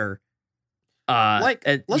is there. Let's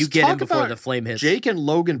you get talk in before about the flame hits. Jake and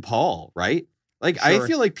Logan Paul, right? Like, Sure. I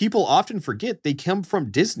feel like people often forget they come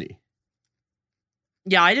from Disney.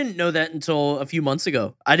 Yeah, I didn't know that until a few months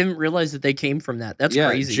ago. I didn't realize that they came from that. That's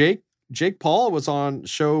crazy. Jake Paul was on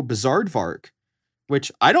show Bizarrevark,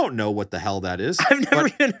 which I don't know what the hell that is. I've never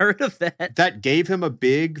even heard of that. That gave him a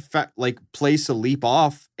big place to leap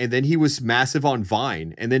off, and then he was massive on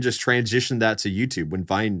Vine, and then just transitioned that to YouTube when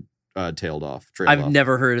Vine trailed off. I've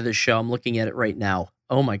never heard of this show. I'm looking at it right now.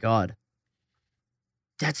 Oh my God.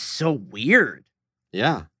 That's so weird.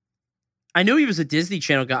 Yeah. I knew he was a Disney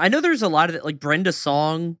Channel guy. I know there's a lot of it, like Brenda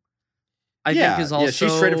Song, I think is also... Yeah,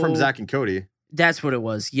 she's straight from Zack and Cody. That's what it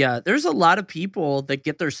was. Yeah, there's a lot of people that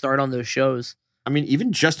get their start on those shows. I mean,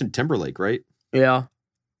 even Justin Timberlake, right? Yeah.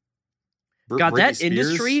 God, Britney that Spears?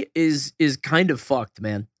 industry is kind of fucked,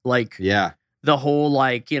 man. Like, yeah, the whole,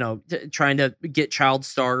 like, trying to get child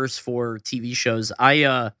stars for TV shows.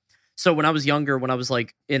 So when I was younger, when I was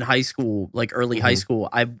like in high school, like early high school,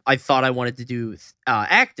 I thought I wanted to do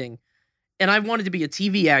acting. And I wanted to be a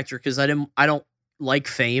TV actor because I don't like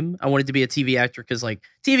fame. I wanted to be a TV actor because, like,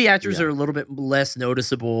 TV actors are a little bit less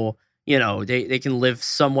noticeable. They can live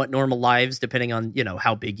somewhat normal lives depending on,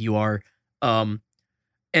 how big you are. And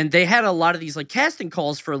they had a lot of these like casting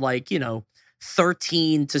calls for like,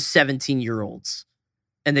 13 to 17-year-olds.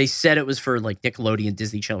 And they said it was for like Nickelodeon,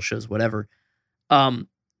 Disney Channel shows, whatever.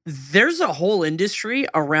 There's a whole industry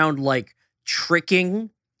around like tricking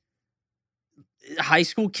high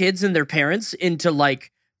school kids and their parents into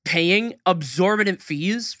like paying exorbitant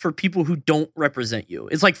fees for people who don't represent you.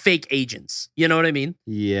 It's like fake agents. You know what I mean?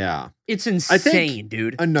 Yeah. It's insane,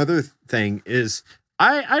 dude. Another thing is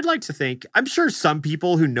I'd like to think, I'm sure some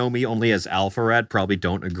people who know me only as Alpharad probably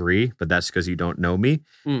don't agree, but that's because you don't know me.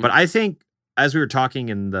 But I think, as we were talking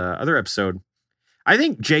in the other episode, I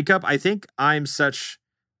think I'm such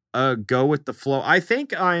a go with the flow. I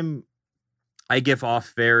think I give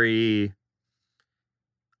off very...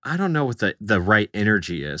 I don't know what the right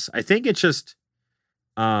energy is. I think it's just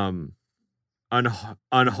unharming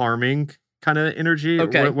kind of energy,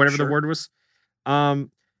 whatever the word was. I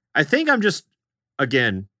think I'm just,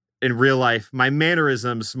 again, in real life, my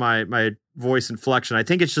mannerisms, my voice inflection, I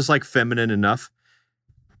think it's just like feminine enough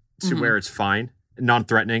to where it's fine.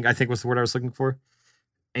 Non-threatening, I think was the word I was looking for.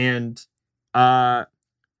 And whenever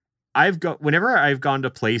I've gone to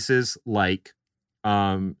places like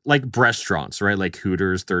restaurants, right? Like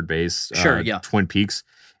Hooters, Third Base, Sure, yeah. Twin Peaks.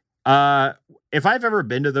 If I've ever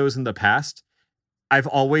been to those in the past, I've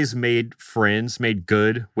always made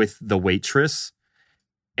good with the waitress.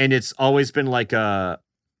 And it's always been like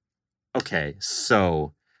okay,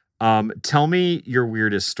 so tell me your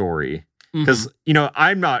weirdest story. Because,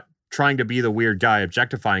 I'm not trying to be the weird guy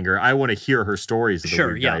objectifying her. I want to hear her stories of the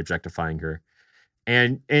weird guy objectifying her.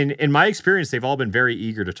 And in my experience, they've all been very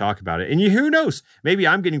eager to talk about it. And who knows? Maybe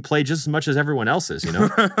I'm getting played just as much as everyone else is,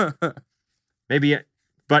 Maybe,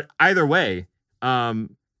 but either way,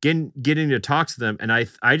 getting to talk to them. And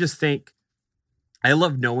I just think I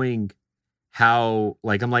love knowing how,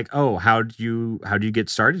 like, I'm like, oh, how do you get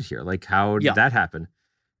started here? Like, how did that happen?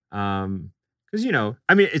 Because,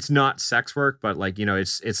 I mean, it's not sex work, but like,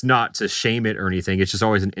 it's not to shame it or anything. It's just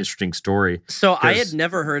always an interesting story. So I had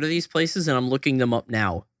never heard of these places, and I'm looking them up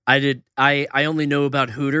now. I only know about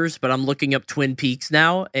Hooters, but I'm looking up Twin Peaks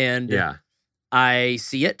now, and I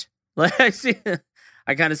see it. Like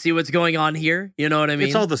I kind of see what's going on here. You know what I mean?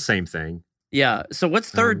 It's all the same thing. Yeah. So what's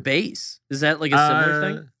Third Base? Is that like a similar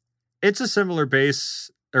thing? It's a similar base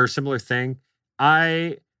or similar thing.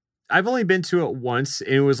 I've only been to it once.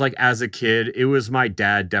 And it was like as a kid. It was my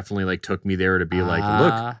dad definitely like took me there to be like,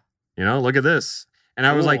 look at this. And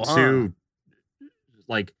I was like too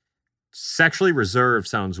like sexually reserved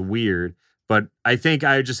sounds weird, but I think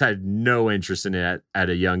I just had no interest in it at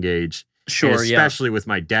a young age. Sure, especially with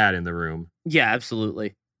my dad in the room. Yeah,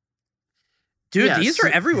 absolutely. Dude, these are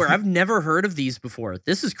everywhere. I've never heard of these before.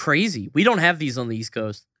 This is crazy. We don't have these on the East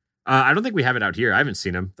Coast. I don't think we have it out here. I haven't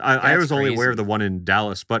seen them. I was only aware of the one in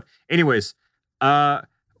Dallas. But anyways, one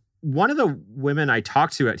of the women I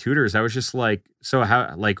talked to at Hooters, I was just like, so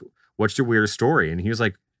how, like, what's your weirdest story? And he was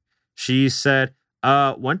like, she said,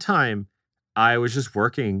 one time I was just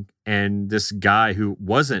working and this guy who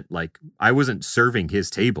I wasn't serving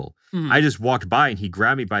his table. Mm-hmm. I just walked by and he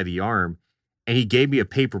grabbed me by the arm and he gave me a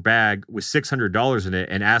paper bag with $600 in it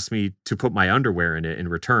and asked me to put my underwear in it in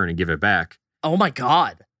return and give it back. Oh my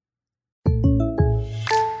God.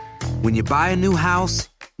 When you buy a new house,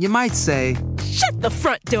 you might say, Shut the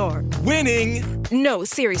front door. Winning. No,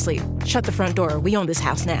 seriously. Shut the front door. We own this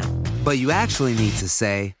house now. but you actually need to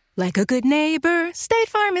say, Like a good neighbor, State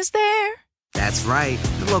Farm is there. That's right.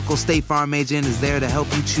 The local State Farm agent is there to help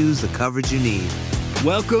you choose the coverage you need.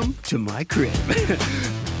 Welcome to my crib.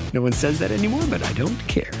 No one says that anymore, but I don't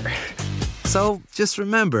care. So just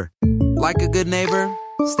remember, like a good neighbor,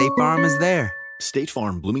 State Farm is there. State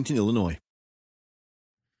Farm, Bloomington, Illinois.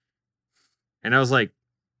 And I was like,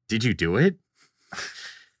 did you do it?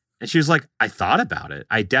 And she was like, I thought about it.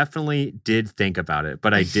 I definitely did think about it,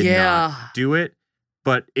 but I did not do it.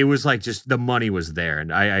 But it was like just the money was there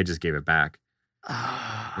and I just gave it back.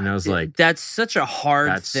 And I was like, that's such a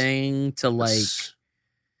hard thing to like.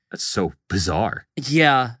 That's so bizarre.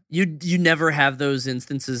 Yeah. You never have those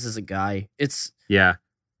instances as a guy. It's. Yeah.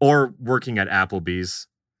 Or working at Applebee's.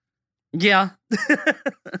 Yeah.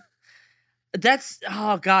 That's,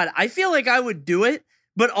 oh God, I feel like I would do it,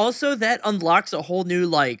 but also that unlocks a whole new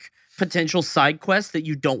like potential side quest that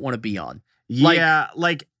you don't want to be on. Yeah,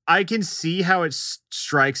 like I can see how it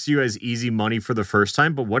strikes you as easy money for the first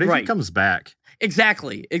time, but what if it comes back?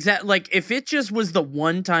 Exactly. Like if it just was the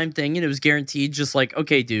one time thing and it was guaranteed, just like,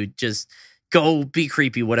 okay, dude, just go be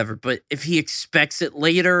creepy, whatever. But if he expects it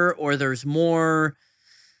later or there's more.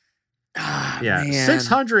 Yeah, man.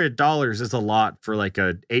 $600 is a lot for like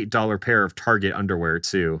a $8 pair of Target underwear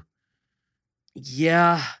too.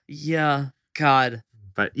 Yeah, God.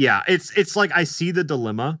 But yeah, it's like I see the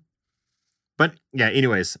dilemma. But yeah,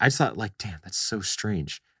 anyways, I just thought like, damn, that's so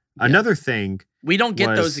strange. Yeah. Another thing, we don't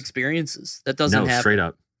get those experiences. That doesn't happen. Straight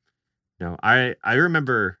up. No, I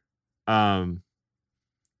remember. I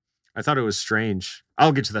thought it was strange.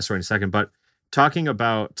 I'll get to that story in a second. But talking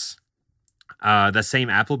about. The same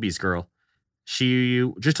Applebee's girl, she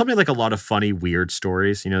just told me like a lot of funny, weird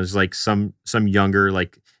stories. You know, there's like some younger,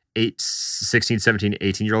 like 16, 17,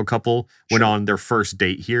 18-year-old couple went on their first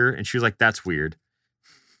date here. And she was like, that's weird.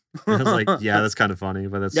 And I was like, yeah, that's kind of funny.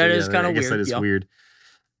 But that's that is kind of weird. I guess that is weird.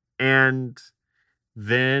 And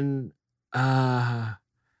then,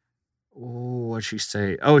 what'd she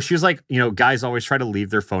say? Oh, she was like, you know, guys always try to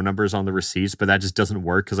leave their phone numbers on the receipts, but that just doesn't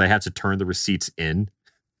work because I had to turn the receipts in.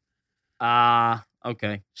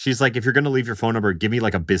 Okay. She's like, if you're going to leave your phone number, give me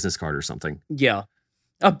like a business card or something. Yeah.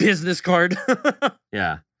 A business card.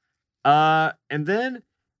 Yeah. And then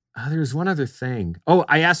there's one other thing. Oh,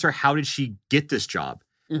 I asked her, how did she get this job?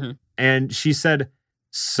 Mm-hmm. And she said,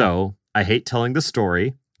 so I hate telling the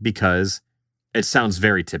story because it sounds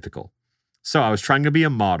very typical. So I was trying to be a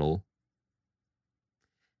model.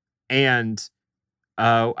 And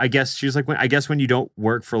I guess she was like, I guess when you don't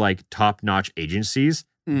work for like top-notch agencies,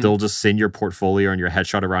 they'll just send your portfolio and your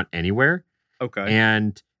headshot around anywhere. Okay.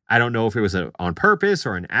 And I don't know if it was on purpose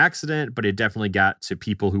or an accident, but it definitely got to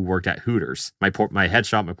people who worked at Hooters. My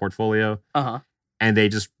headshot, my portfolio. Uh-huh. And they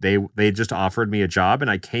just offered me a job, and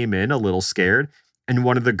I came in a little scared. And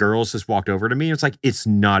one of the girls just walked over to me and it's like, it's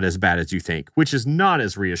not as bad as you think, which is not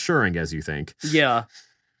as reassuring as you think. Yeah.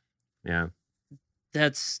 Yeah.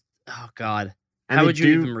 That's, oh God. And how would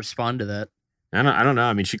you even respond to that? I don't know.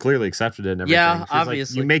 I mean, she clearly accepted it and everything. Yeah, She's like,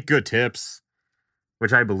 obviously. you make good tips,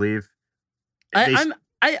 which I believe. I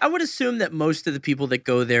would assume that most of the people that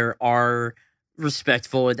go there are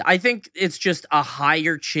respectful. And I think it's just a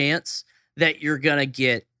higher chance that you're going to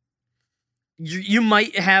get, you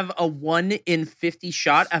might have a 1 in 50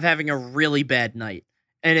 shot of having a really bad night.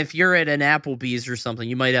 And if you're at an Applebee's or something,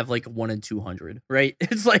 you might have like a 1 in 200, right?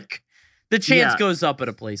 It's like the chance goes up at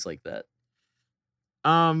a place like that.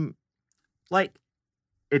 Like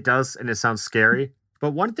it does, and it sounds scary.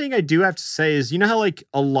 But one thing I do have to say is, you know how like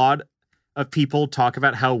a lot of people talk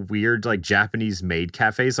about how weird like Japanese maid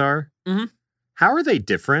cafes are? Mm-hmm. How are they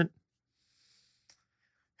different?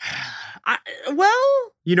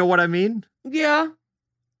 Well, you know what I mean? Yeah.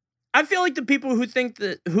 I feel like the people who think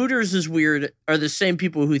that Hooters is weird are the same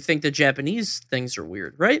people who think that Japanese things are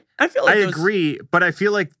weird, right? I feel like I agree, but I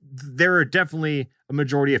feel like there are definitely a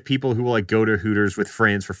majority of people who will like go to Hooters with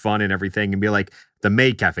friends for fun and everything and be like, the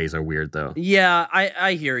maid cafes are weird though. Yeah,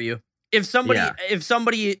 I hear you. If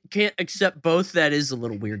somebody can't accept both, that is a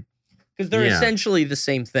little weird. Because they're essentially the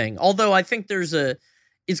same thing. Although I think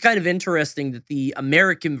it's kind of interesting that the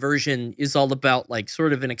American version is all about like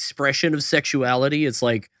sort of an expression of sexuality. It's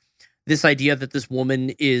like this idea that this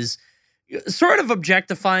woman is sort of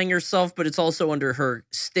objectifying herself, but it's also under her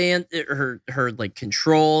her like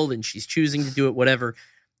control, and she's choosing to do it, whatever.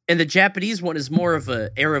 And the Japanese one is more of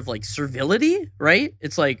a air of like servility, right?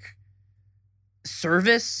 It's like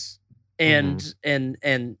service and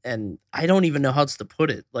I don't even know how else to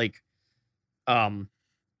put it. Like, I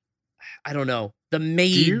don't know. The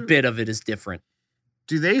maid bit of it is different.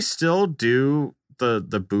 Do they still do the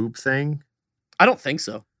boob thing? I don't think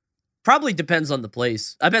so. Probably depends on the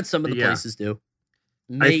place. I bet some of the places do.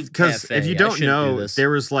 Because if you don't know, there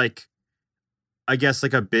was like, I guess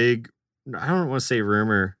like a big, I don't want to say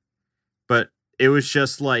rumor, but it was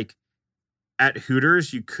just like at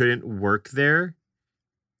Hooters, you couldn't work there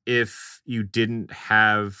if you didn't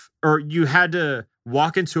have, or you had to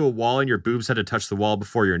walk into a wall and your boobs had to touch the wall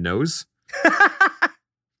before your nose.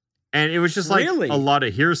 And it was just like a lot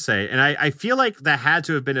of hearsay. And I feel like that had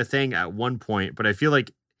to have been a thing at one point, but I feel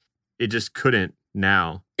like it just couldn't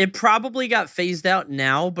now. It probably got phased out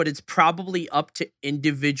now, but it's probably up to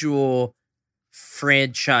individual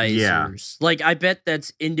franchisors. Yeah. Like, I bet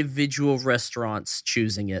that's individual restaurants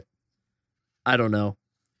choosing it. I don't know.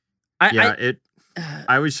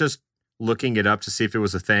 I was just looking it up to see if it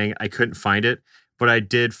was a thing. I couldn't find it, but I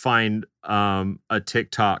did find a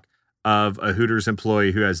TikTok of a Hooters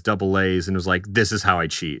employee who has double A's and was like, this is how I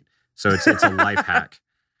cheat. So it's a life hack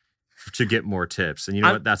to get more tips. And you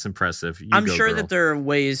know what? That's impressive. I'm sure that there are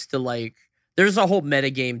ways to like, there's a whole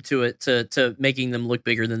metagame to it to making them look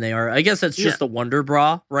bigger than they are. I guess that's just the Wonder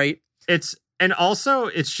Bra, right? And also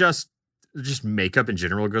it's just makeup in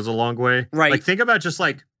general goes a long way. Right. Like think about just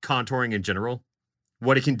like contouring in general,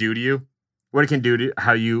 what it can do to you, what it can do to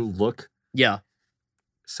how you look. Yeah.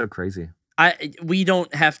 So crazy. We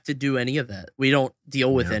don't have to do any of that. We don't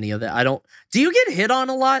deal with any of that. Do you get hit on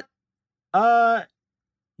a lot?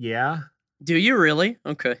 Yeah. Do you really?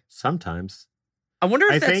 Okay. Sometimes. I wonder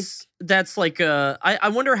if that's like I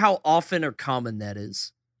wonder how often or common that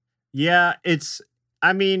is. Yeah,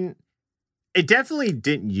 I mean, it definitely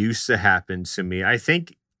didn't used to happen to me. I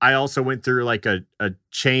think I also went through like a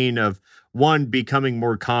chain of one, becoming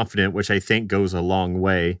more confident, which I think goes a long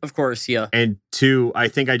way. Of course, yeah. And two, I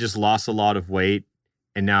think I just lost a lot of weight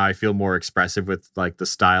and now I feel more expressive with like the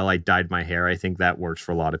style. I dyed my hair. I think that works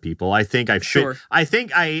for a lot of people. I think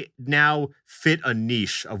I now fit a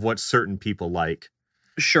niche of what certain people like.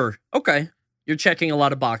 Sure. Okay. You're checking a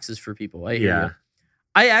lot of boxes for people. I hear you.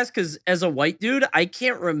 I ask because as a white dude, I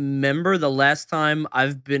can't remember the last time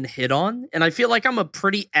I've been hit on. And I feel like I'm a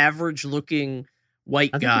pretty average looking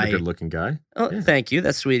white guy. You're a good looking guy. Oh, yeah. Thank you.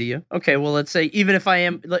 That's sweet of you. Okay. Well, let's say, even if I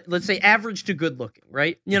am, let's say average to good looking,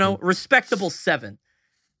 right? You know, respectable 7.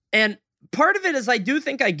 And part of it is I do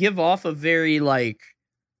think I give off a very like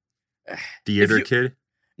theater kid.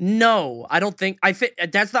 No, I don't think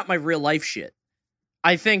that's not my real life shit.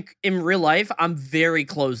 I think in real life, I'm very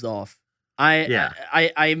closed off.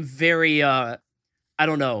 I am very I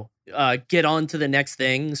don't know, get on to the next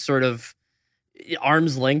thing, sort of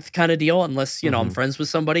arm's length kind of deal, unless, you know, I'm friends with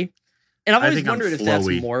somebody. And I've always wondered if that's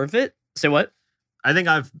more of it. Say what? I think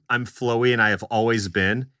I'm flowy, and I have always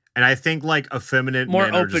been. And I think like effeminate more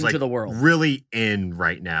men open are just, like, to the world. Really in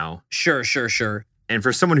right now. Sure. And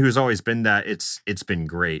for someone who's always been that, it's been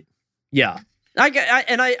great. Yeah.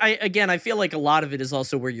 I feel like a lot of it is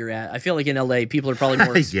also where you're at. I feel like in LA, people are probably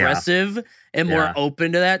more expressive and more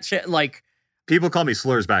open to that shit. Like, people call me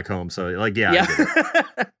slurs back home, so like, I get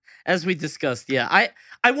it. As we discussed, I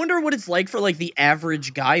wonder what it's like for like the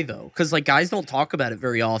average guy though, because like guys don't talk about it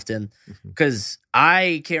very often. Because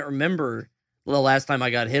I can't remember the last time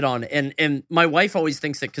I got hit on, and my wife always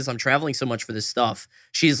thinks that because I'm traveling so much for this stuff,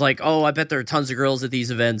 she's like, "Oh, I bet there are tons of girls at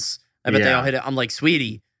these events. I bet they all hit it." I'm like,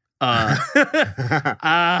 "Sweetie, I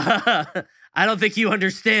don't think you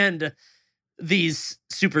understand these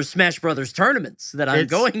Super Smash Brothers tournaments that I'm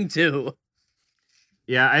going to."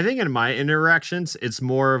 Yeah, I think in my interactions, it's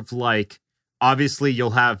more of like, obviously you'll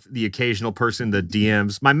have the occasional person that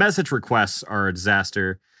DMs. My message requests are a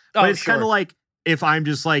disaster. But it's kind of like if I'm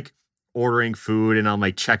just like ordering food and I'm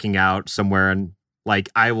like checking out somewhere, and like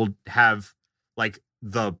I will have like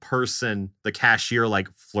the cashier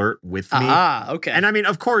like flirt with me. Okay. And I mean,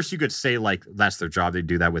 of course you could say like that's their job. They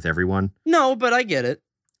do that with everyone. No, but I get it.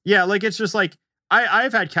 Yeah, like it's just like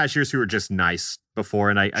I've had cashiers who are just nice before,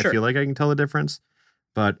 and I feel like I can tell the difference.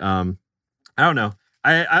 But I don't know.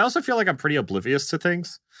 I also feel like I'm pretty oblivious to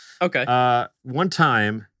things. Okay. One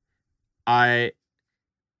time I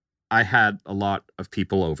had a lot of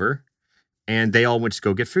people over, and they all went to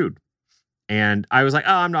go get food. And I was like,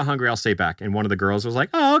 "Oh, I'm not hungry. I'll stay back." And one of the girls was like,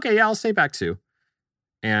 "Oh, okay, yeah, I'll stay back too."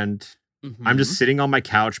 And I'm just sitting on my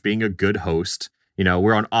couch being a good host. You know,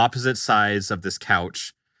 we're on opposite sides of this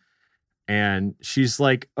couch. And she's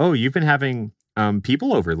like, "Oh, you've been having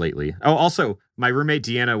people over lately." Oh, also, my roommate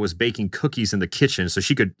Deanna was baking cookies in the kitchen, so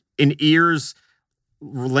she could, in ears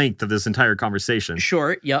length of this entire conversation.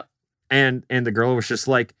 Sure, yep. And the girl was just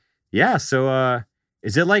like, "Yeah, so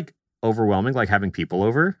is it like overwhelming, like having people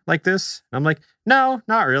over like this?" And I'm like, "No,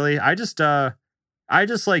 not really. I just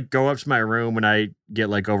like go up to my room when I get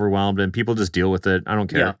like overwhelmed, and people just deal with it. I don't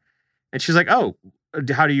care." Yeah. And she's like, "Oh,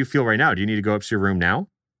 how do you feel right now? Do you need to go up to your room now?"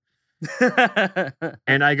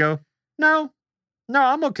 And I go, No,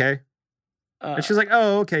 I'm okay." And she's like,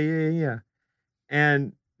 "Oh, okay, yeah.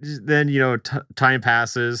 And then, you know, time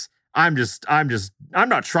passes. I'm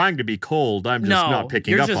not trying to be cold. I'm just not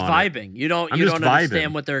picking up on it. You're just vibing. You don't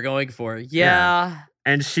understand what they're going for. Yeah.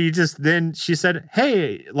 And she said,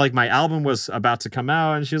 "Hey, like my album was about to come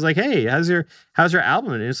out," and she was like, "Hey, how's your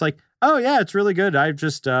album?" And it's like, "Oh yeah, it's really good. I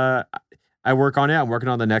just I work on it. I'm working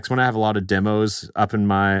on the next one. I have a lot of demos up on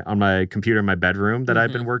my computer in my bedroom that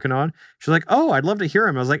I've been working on." She's like, "Oh, I'd love to hear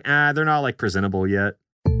them." I was like, they're not like presentable yet.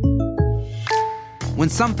 When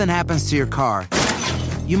something happens to your car,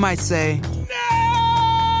 you might say,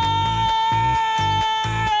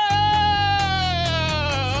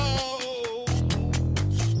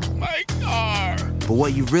 My car. But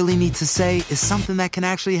what you really need to say is something that can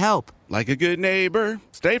actually help. Like a good neighbor,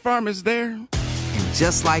 State Farm is there. And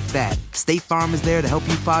just like that, State Farm is there to help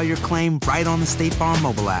you file your claim right on the State Farm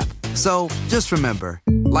mobile app. So just remember,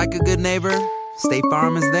 like a good neighbor, State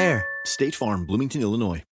Farm is there. State Farm, Bloomington,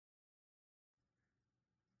 Illinois.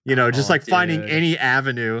 You know, just finding any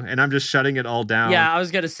avenue, and I'm just shutting it all down. Yeah, I was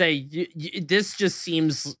going to say, this just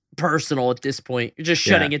seems personal at this point. You're just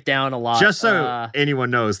shutting it down a lot. Just so anyone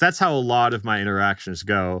knows, that's how a lot of my interactions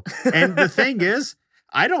go. And the thing is,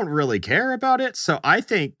 I don't really care about it, so I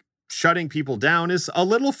think shutting people down is a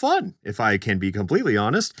little fun, if I can be completely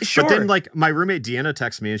honest. Sure. But then, like, my roommate Deanna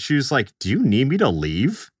texted me, and she was like, "Do you need me to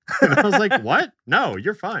leave?" And I was like, "What? No,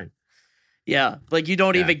 you're fine." Yeah, like you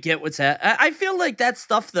don't even get what's happening. I feel like that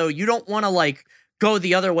stuff, though, you don't want to like go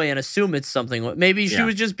the other way and assume it's something. Maybe she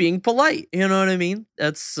was just being polite. You know what I mean?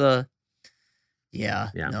 That's, no,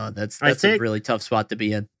 that's a really tough spot to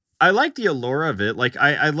be in. I like the allure of it. Like,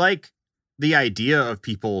 I like the idea of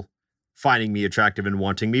people finding me attractive and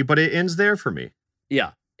wanting me, but it ends there for me.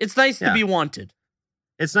 Yeah, it's nice to be wanted.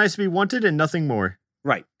 It's nice to be wanted and nothing more.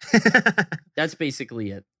 Right. That's basically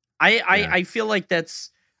it. I feel like that's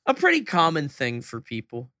a pretty common thing for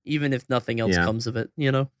people, even if nothing else comes of it,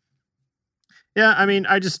 you know? Yeah, I mean,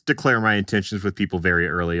 I just declare my intentions with people very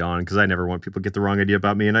early on because I never want people to get the wrong idea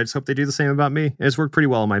about me, and I just hope they do the same about me. It's worked pretty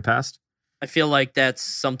well in my past. I feel like that's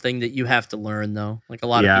something that you have to learn, though. Like, a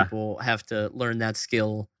lot of people have to learn that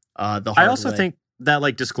skill the hard way. I also think that,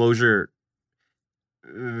 like, disclosure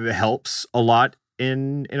helps a lot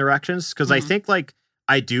in interactions because I think, like,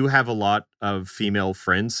 I do have a lot of female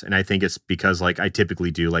friends, and I think it's because like I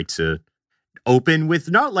typically do like to open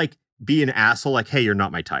with not like be an asshole, like, hey, you're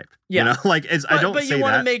not my type. Yeah. You know, like it's, I don't But say you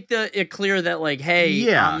want that. to make it clear that like, hey,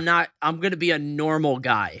 Yeah. I'm going to be a normal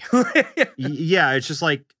guy. Yeah, it's just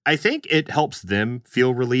like, I think it helps them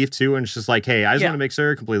feel relieved too. And it's just like, hey, I just Yeah. want to make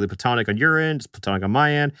sure completely platonic on your end, it's platonic on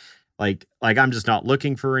my end. Like I'm just not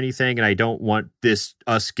looking for anything, and I don't want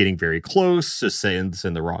us getting very close to send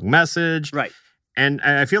the wrong message. Right. And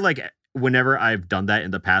I feel like whenever I've done that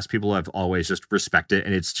in the past, people have always just respected it,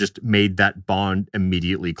 and it's just made that bond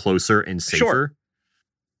immediately closer and safer. Sure.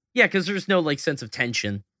 Yeah, because there's no like sense of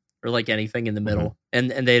tension or like anything in the middle, and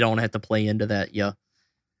they don't have to play into that. Yeah,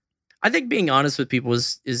 I think being honest with people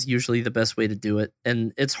is usually the best way to do it,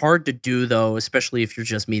 and it's hard to do though, especially if you're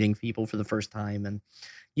just meeting people for the first time and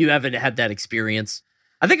you haven't had that experience.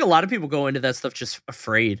 I think a lot of people go into that stuff just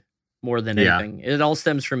afraid more than anything. It all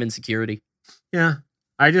stems from insecurity. Yeah.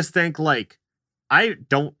 I just think like I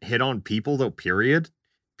don't hit on people though, period.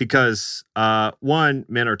 Because one,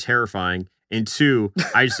 men are terrifying. And two,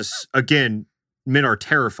 I just again, men are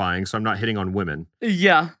terrifying, so I'm not hitting on women.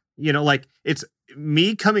 Yeah. You know, like it's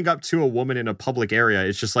me coming up to a woman in a public area,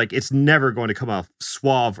 it's just like it's never going to come off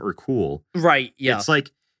suave or cool. Right. Yeah. It's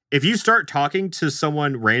like if you start talking to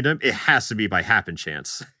someone random, it has to be by happen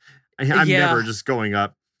chance. I'm never just going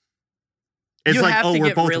up. It's you like, have to we're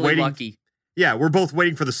get both really waiting. lucky. Yeah, we're both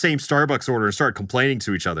waiting for the same Starbucks order and start complaining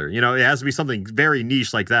to each other. You know, it has to be something very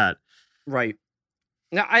niche like that. Right.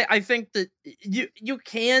 Now, I think that you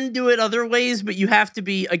can do it other ways, but you have to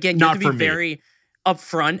be, again, you have to be very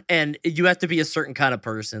upfront, and you have to be a certain kind of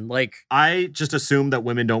person. Like I just assume that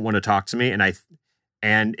women don't want to talk to me,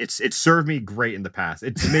 and it's served me great in the past.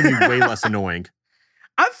 It's made me way less annoying.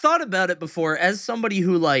 I've thought about it before as somebody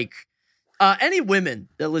who like any women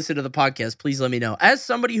that listen to the podcast, please let me know. As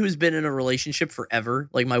somebody who's been in a relationship forever,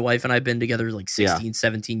 like my wife and I have been together like 16,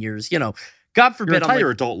 17 years, you know, God forbid. Your entire I'm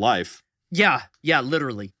like, adult life. Yeah,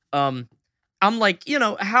 literally. I'm like, you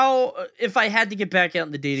know, how, if I had to get back out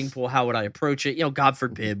in the dating pool, how would I approach it? You know, God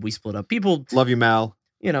forbid we split up. People love you, Mal.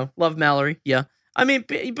 You know, love Mallory. Yeah. I mean,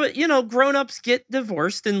 but you know, grown-ups get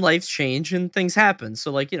divorced and lives change and things happen.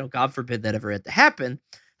 So like, you know, God forbid that ever had to happen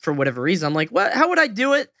for whatever reason. I'm like, what? How would I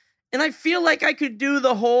do it? And I feel like I could do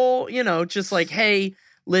the whole, you know, just like, hey,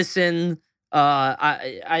 listen,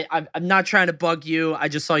 I'm not trying to bug you. I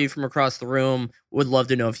just saw you from across the room. Would love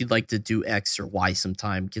to know if you'd like to do X or Y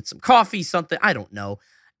sometime. Get some coffee, something. I don't know.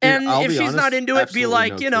 And if she's not into it, be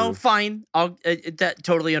like, you know, fine. I'll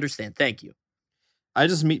totally understand. Thank you. I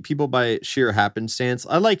just meet people by sheer happenstance.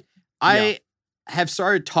 I have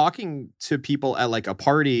started talking to people at like a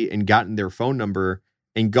party and gotten their phone number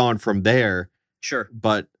and gone from there. Sure.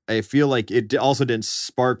 But I feel like it also didn't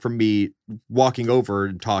spark from me walking over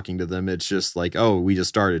and talking to them. It's just like, oh, we just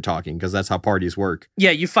started talking because that's how parties work. Yeah,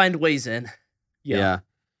 you find ways in. Yeah.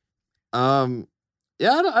 I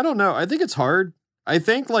don't know. I think it's hard. I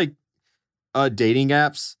think like dating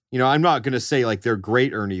apps, you know, I'm not going to say like they're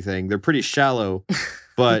great or anything. They're pretty shallow,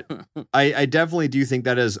 but I definitely do think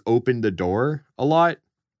that has opened the door a lot.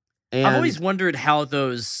 And I've always wondered how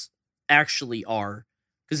those actually are.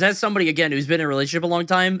 Because as somebody, again, who's been in a relationship a long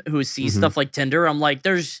time, who sees stuff like Tinder, I'm like,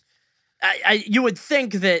 you would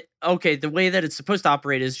think that, okay, the way that it's supposed to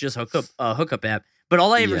operate is just hookup app. But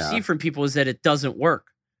all I ever see from people is that it doesn't work.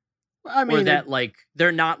 I mean, or that like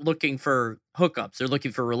they're not looking for hookups; they're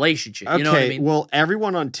looking for relationship. Okay, you know what I mean? Well,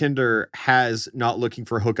 everyone on Tinder has not looking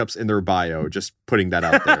for hookups in their bio. Just putting that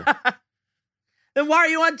out there. Then why are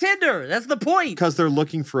you on Tinder? That's the point. Because they're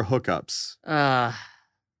looking for hookups.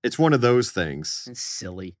 It's one of those things. It's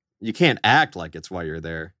silly. You can't act like it's why you're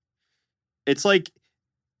there. It's like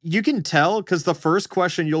you can tell because the first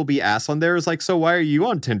question you'll be asked on there is like, "So why are you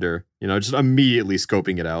on Tinder?" You know, just immediately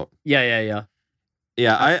scoping it out. Yeah.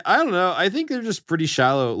 Yeah, I don't know. I think they're just pretty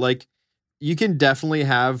shallow. Like, you can definitely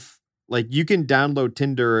have, like, you can download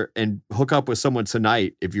Tinder and hook up with someone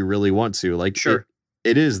tonight if you really want to. Like, sure,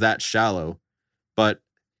 it is that shallow. But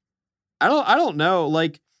I don't know.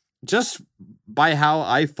 Like, just by how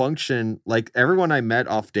I function, like, everyone I met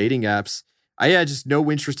off dating apps, I had just no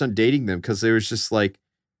interest in dating them because they was just like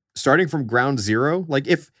starting from ground zero. Like,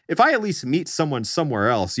 if I at least meet someone somewhere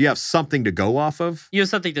else, you have something to go off of. You have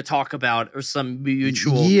something to talk about or some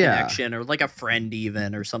mutual connection or like a friend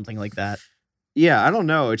even or something like that. Yeah, I don't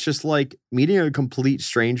know. It's just like meeting a complete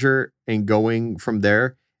stranger and going from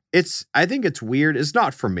there. I think it's weird. It's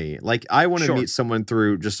not for me. Like, I want to meet someone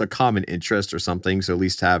through just a common interest or something, so at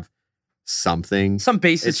least have something. Some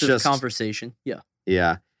basis of conversation. Yeah.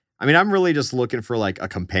 Yeah. I mean, I'm really just looking for like a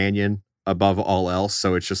companion. above all else.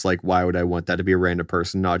 So it's just like, why would I want that to be a random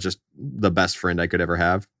person, not just the best friend I could ever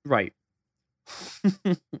have? Right.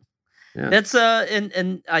 Yeah. That's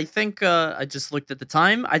and I think I just looked at the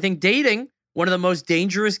time. I think dating, one of the most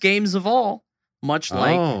dangerous games of all, much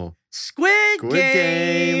like Squid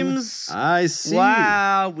Games. I see.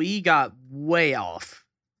 Wow, we got way off.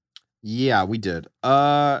 Yeah, we did.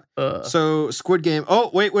 So Squid Game. Oh,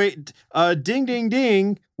 wait. Ding, ding,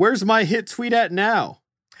 ding. Where's my hit tweet at now?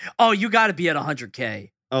 Oh, you got to be at 100K.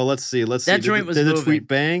 Oh, let's see. That joint was did the moving. tweet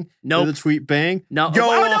bang? Nope. Did the tweet bang? No. Yo,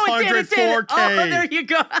 oh, no, it did. 104K. Oh, there you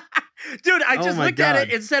go. Dude, I just my looked at God.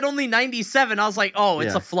 it. It said only 97. I was like, oh,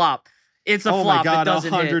 it's Yeah. a flop. It's a Oh flop. my God, It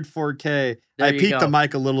doesn't hit. 104K. There I you peaked go. the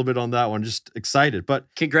mic a little bit on that one. Just excited. But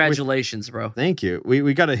Congratulations, bro. thank you.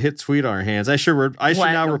 We got a hit tweet on our hands. I should now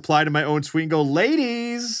Platinum. reply to my own tweet and go,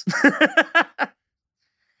 ladies.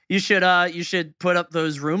 You should put up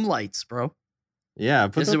those room lights, bro. Yeah,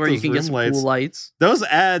 put This up is where you those can get room some lights. cool lights. Those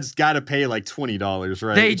ads got to pay like $20,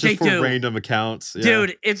 right? They Just for do. random accounts. Yeah.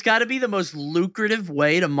 Dude, it's got to be the most lucrative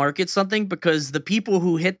way to market something because the people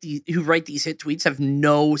who write these hit tweets have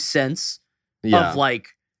no sense of like,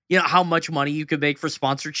 how much money you could make for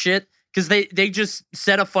sponsored shit because they just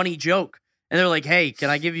said a funny joke and they're like, "Hey, can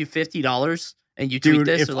I give you $50?" and you tweet Dude,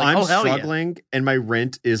 this? if They're like, I'm "Oh hell struggling and my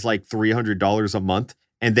rent is like $300 a month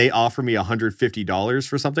and they offer me $150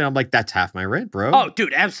 for something, I'm like, that's half my rent, bro. yeah!" Oh,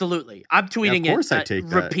 dude, absolutely. I'm tweeting of course it I take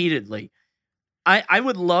that. repeatedly. I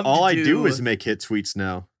would love All to I do is make hit tweets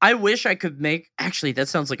now. I wish I could make. Actually, that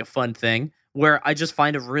sounds like a fun thing where I just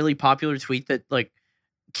find a really popular tweet that like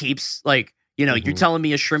keeps like you're telling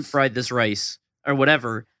me a shrimp fried this rice or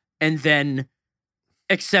whatever, and then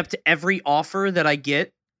accept every offer that I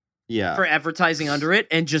get Yeah. for advertising under it,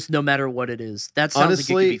 and just no matter what it is. That sounds like it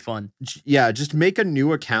Honestly, could be fun. Yeah, just make a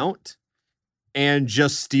new account and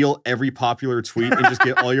just steal every popular tweet and just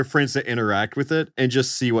get all your friends to interact with it and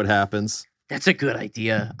just see what happens. That's a good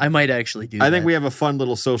idea. I might actually do that. I think we have a fun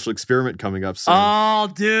little social experiment coming up soon.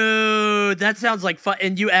 Oh, dude, that sounds like fun.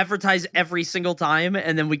 And you advertise every single time,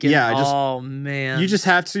 and then we get. Yeah, oh man, You just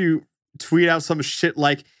have to tweet out some shit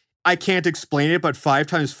like, I can't explain it, but 5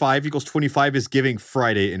 times 5 equals 25 is giving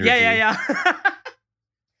Friday energy. Yeah.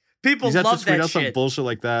 People You just have love to tweet that out some shit. bullshit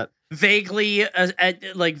like that. Vaguely,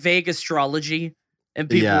 like vague astrology, and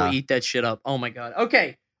people Yeah. eat that shit up. Oh my god.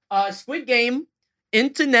 Okay, Squid Game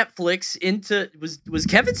into Netflix. Was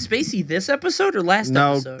Kevin Spacey this episode or last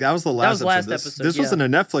No, episode? that was the last episode. This yeah. wasn't a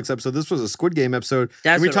Netflix episode. This was a Squid Game episode.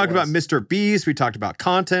 That's and we what it talked about was. Mr. Beast. We talked about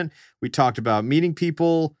content. We talked about meeting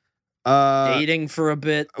people. Dating for a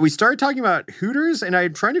bit. We started talking about Hooters, and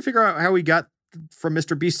I'm trying to figure out how we got from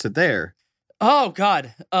Mr. Beast to there. Oh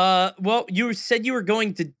God. Well, you said you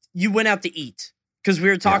went out to eat because we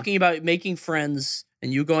were talking about making friends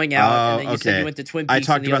and you going out, and then you said you went to Twin Peaks. I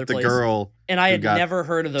talked and the about other the place. girl, and I who had got never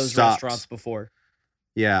heard of those stopped. restaurants before.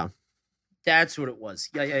 Yeah. That's what it was.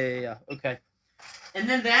 Yeah. Okay. And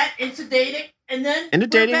then that into dating, and then Into we're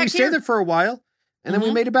dating, back we stayed here. there for a while, and then we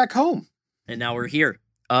made it back home. And now we're here.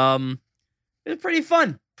 It was pretty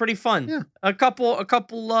fun. Yeah. A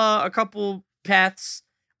couple paths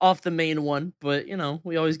off the main one, but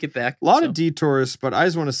we always get back. A lot of detours, but I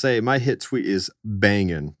just want to say my hit tweet is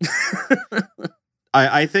banging.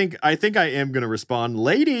 I think I am gonna respond,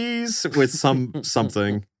 ladies, with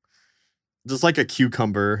something. Just like a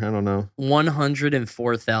cucumber. I don't know.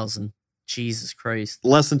 104,000. Jesus Christ.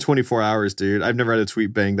 Less than 24 hours, dude. I've never had a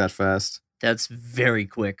tweet bang that fast. That's very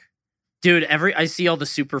quick. Dude, I see all the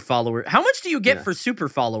super followers. How much do you get for super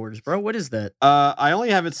followers, bro? What is that? I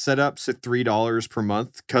only have it set up to $3 per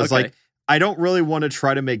month because Okay. like I don't really want to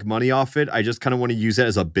try to make money off it. I just kind of want to use it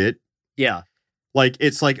as a bit. Yeah. Like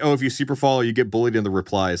it's like, oh, if you super follow, you get bullied in the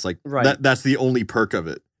replies. Like that's the only perk of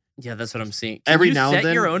it. Yeah, that's what I'm seeing. Can Every you now and set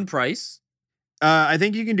then- your own price? I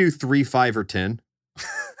think you can do 3, 5, or 10.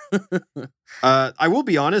 I will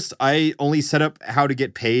be honest. I only set up how to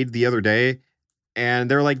get paid the other day, and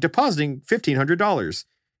they're like depositing $1,500,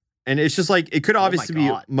 and it's just like it could obviously be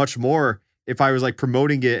God. much more if I was like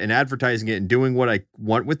promoting it and advertising it and doing what I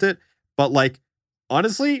want with it. But like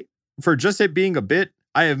honestly, for just it being a bit,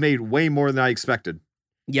 I have made way more than I expected.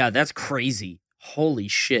 Yeah, that's crazy. Holy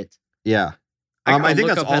shit. Yeah. I'll I think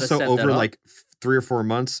look that's up how to also set over that up. like 3 or 4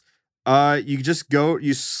 months. You just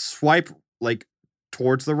you swipe like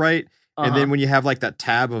towards the right. And Uh-huh. then when you have like that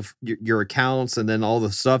tab of your accounts and then all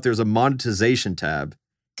the stuff, there's a monetization tab.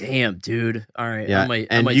 Damn, dude. All right. Yeah.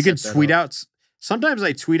 I might you can set that tweet up. out. Sometimes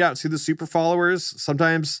I tweet out to the super followers.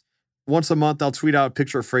 Sometimes once a month, I'll tweet out a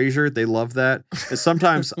picture of Frasier. They love that. And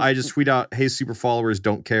sometimes I just tweet out, hey, super followers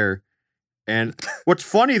don't care. And what's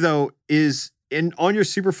funny though, is on your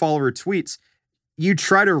super follower tweets, you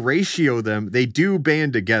try to ratio them, they do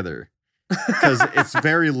band together because it's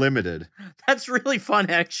very limited. That's really fun,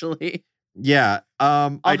 actually. Yeah. I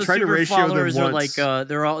the tried to super ratio them followers once. are like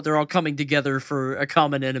they're all coming together for a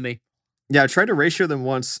common enemy. Yeah, I tried to ratio them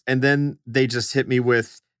once, and then they just hit me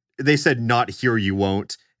with, they said, not here you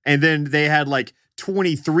won't. And then they had like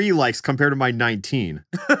 23 likes compared to my 19.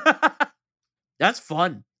 That's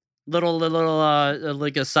fun. Little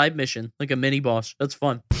like a side mission, like a mini boss. That's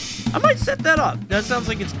fun. I might set that up. That sounds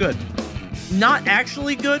like it's good. Not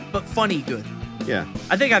actually good, but funny good. Yeah.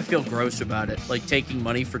 I think I feel gross about it, like taking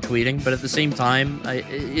money for tweeting, but at the same time,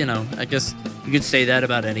 I guess you could say that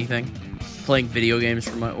about anything. Playing video games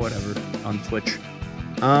for whatever on Twitch.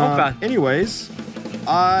 Okay. Anyways,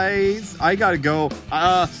 I gotta go.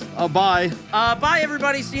 Bye. Bye,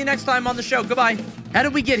 everybody. See you next time on the show. Goodbye. How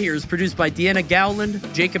Did We Get Here is produced by Deanna Gowland,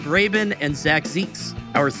 Jacob Rabin, and Zach Zeeks.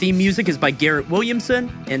 Our theme music is by Garrett Williamson,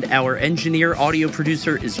 and our engineer audio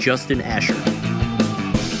producer is Justin Asher.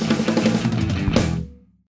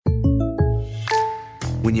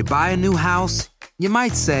 When you buy a new house, you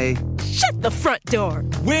might say, Shut the front door.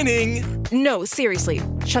 Winning. No, seriously.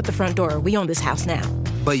 Shut the front door. We own this house now.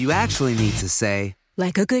 but you actually need to say,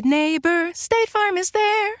 Like a good neighbor, State Farm is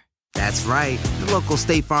there. That's right. The local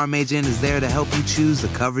State Farm agent is there to help you choose the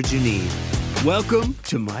coverage you need. Welcome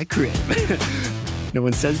to my crib. No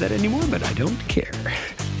one says that anymore, but I don't care.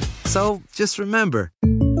 So just remember,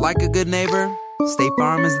 like a good neighbor, State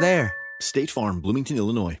Farm is there. State Farm, Bloomington,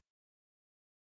 Illinois.